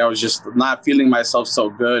that. And I was just not feeling myself so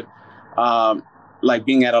good, like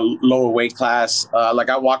being at a lower weight class. Like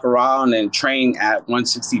I walk around and train at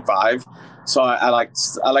 165. So I like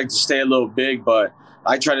to stay a little big, but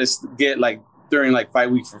I try to get like during like 5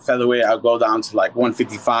 weeks for featherweight, I'll go down to like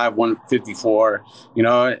 155, 154, you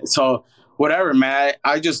know? So whatever, man,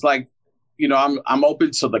 I just like, I'm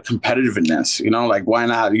open to the competitiveness, like why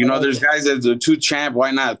not? There's guys that's a 2 champ,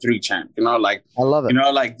 why not a 3 champ? Like I love it.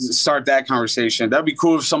 Like start that conversation. That'd be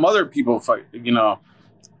cool if some other people,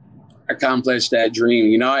 accomplish that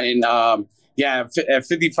dream, and at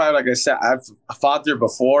 55, like I said, I've fought there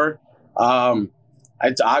before.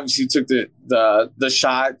 I obviously took the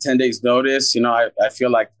shot, 10 days notice. I feel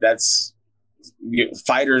like that's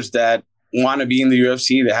fighters that want to be in the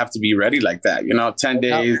UFC, they have to be ready like that. 10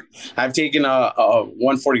 days. I've taken a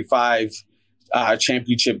 145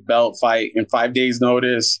 championship belt fight in 5 days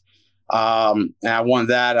notice. And I won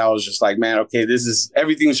that. I was just like, man, okay,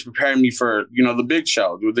 everything's preparing me for, the big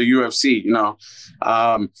show with the UFC,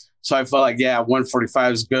 so I felt like,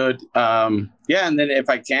 145 is good. And then if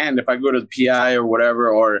I go to the PI or whatever,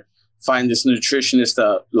 or find this nutritionist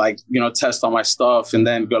to test all my stuff and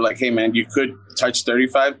then go like, hey man, you could touch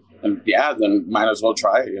 35. And then might as well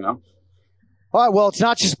try it, All right, well, it's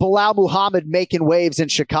not just Bilal Muhammad making waves in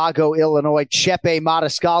Chicago, Illinois, Chepe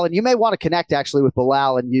Mariscal, and you may want to connect actually with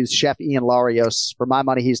Bilal and use Chef Ian Larios. For my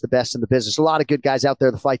money, he's the best in the business. A lot of good guys out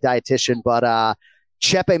there, the fight dietitian, but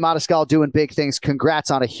Chepe Mariscal doing big things.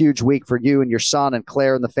 Congrats on a huge week for you and your son and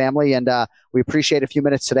Claire and the family, and we appreciate a few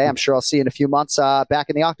minutes today. I'm sure I'll see you in a few months back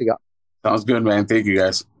in the octagon. Sounds good, man. Thank you,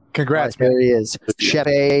 guys. Congrats. Right, there he is.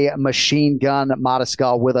 Chepe Machine Gun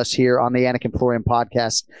Mariscal with us here on the Anik and Florian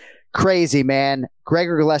podcast. Crazy, man.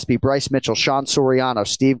 Gregor Gillespie, Bryce Mitchell, Sean Soriano,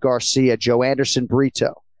 Steve Garcia, Joe Anderson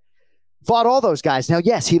Brito. Fought all those guys. Now,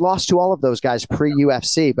 yes, he lost to all of those guys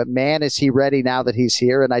pre-UFC, but man, is he ready now that he's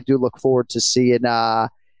here. And I do look forward to seeing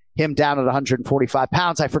him down at 145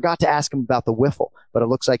 pounds. I forgot to ask him about the wiffle, but it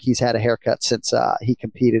looks like he's had a haircut since he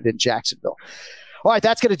competed in Jacksonville. All right,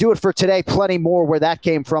 that's going to do it for today. Plenty more where that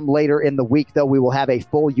came from later in the week, though. We will have a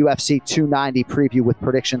full UFC 290 preview with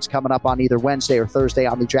predictions coming up on either Wednesday or Thursday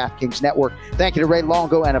on the DraftKings Network. Thank you to Ray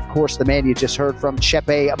Longo and, of course, the man you just heard from,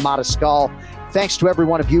 Chepe Mariscal. Thanks to every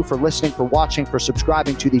one of you for listening, for watching, for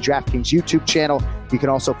subscribing to the DraftKings YouTube channel. You can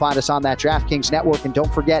also find us on that DraftKings Network. And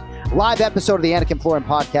don't forget, live episode of the Anik and Florian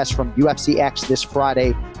podcast from UFC X this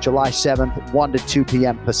Friday, July 7th, 1 to 2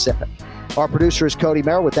 p.m. Pacific. Our producer is Cody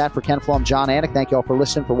Merrill. With that, for Ken Flom, John Anik, thank you all for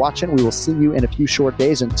listening, for watching. We will see you in a few short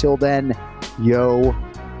days. Until then, yo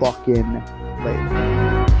fucking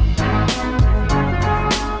later.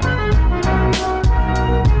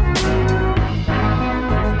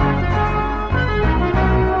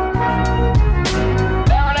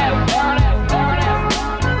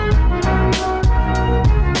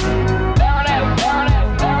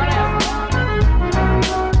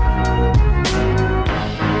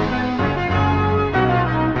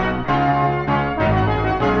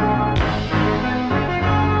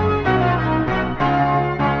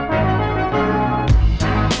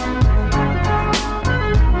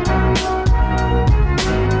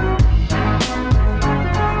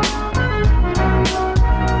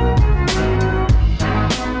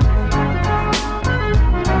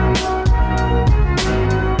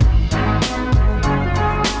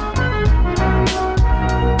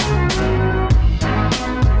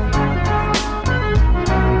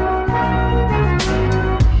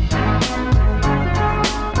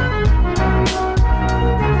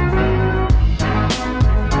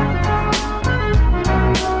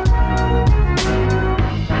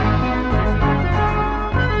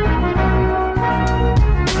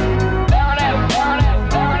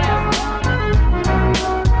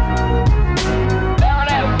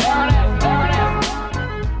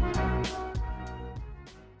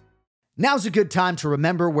 Now's a good time to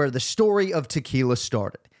remember where the story of tequila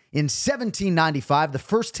started. In 1795, the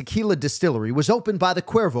first tequila distillery was opened by the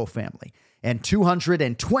Cuervo family, and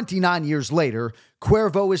 229 years later,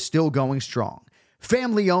 Cuervo is still going strong.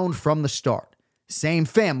 Family-owned from the start. Same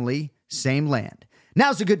family, same land.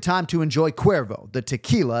 Now's a good time to enjoy Cuervo, the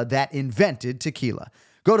tequila that invented tequila.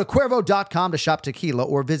 Go to Cuervo.com to shop tequila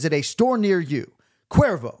or visit a store near you.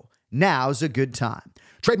 Cuervo, now's a good time.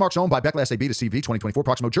 Trademarks owned by Beckless AB to CV 2024,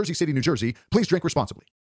 Proximo, Jersey City, New Jersey. Please drink responsibly.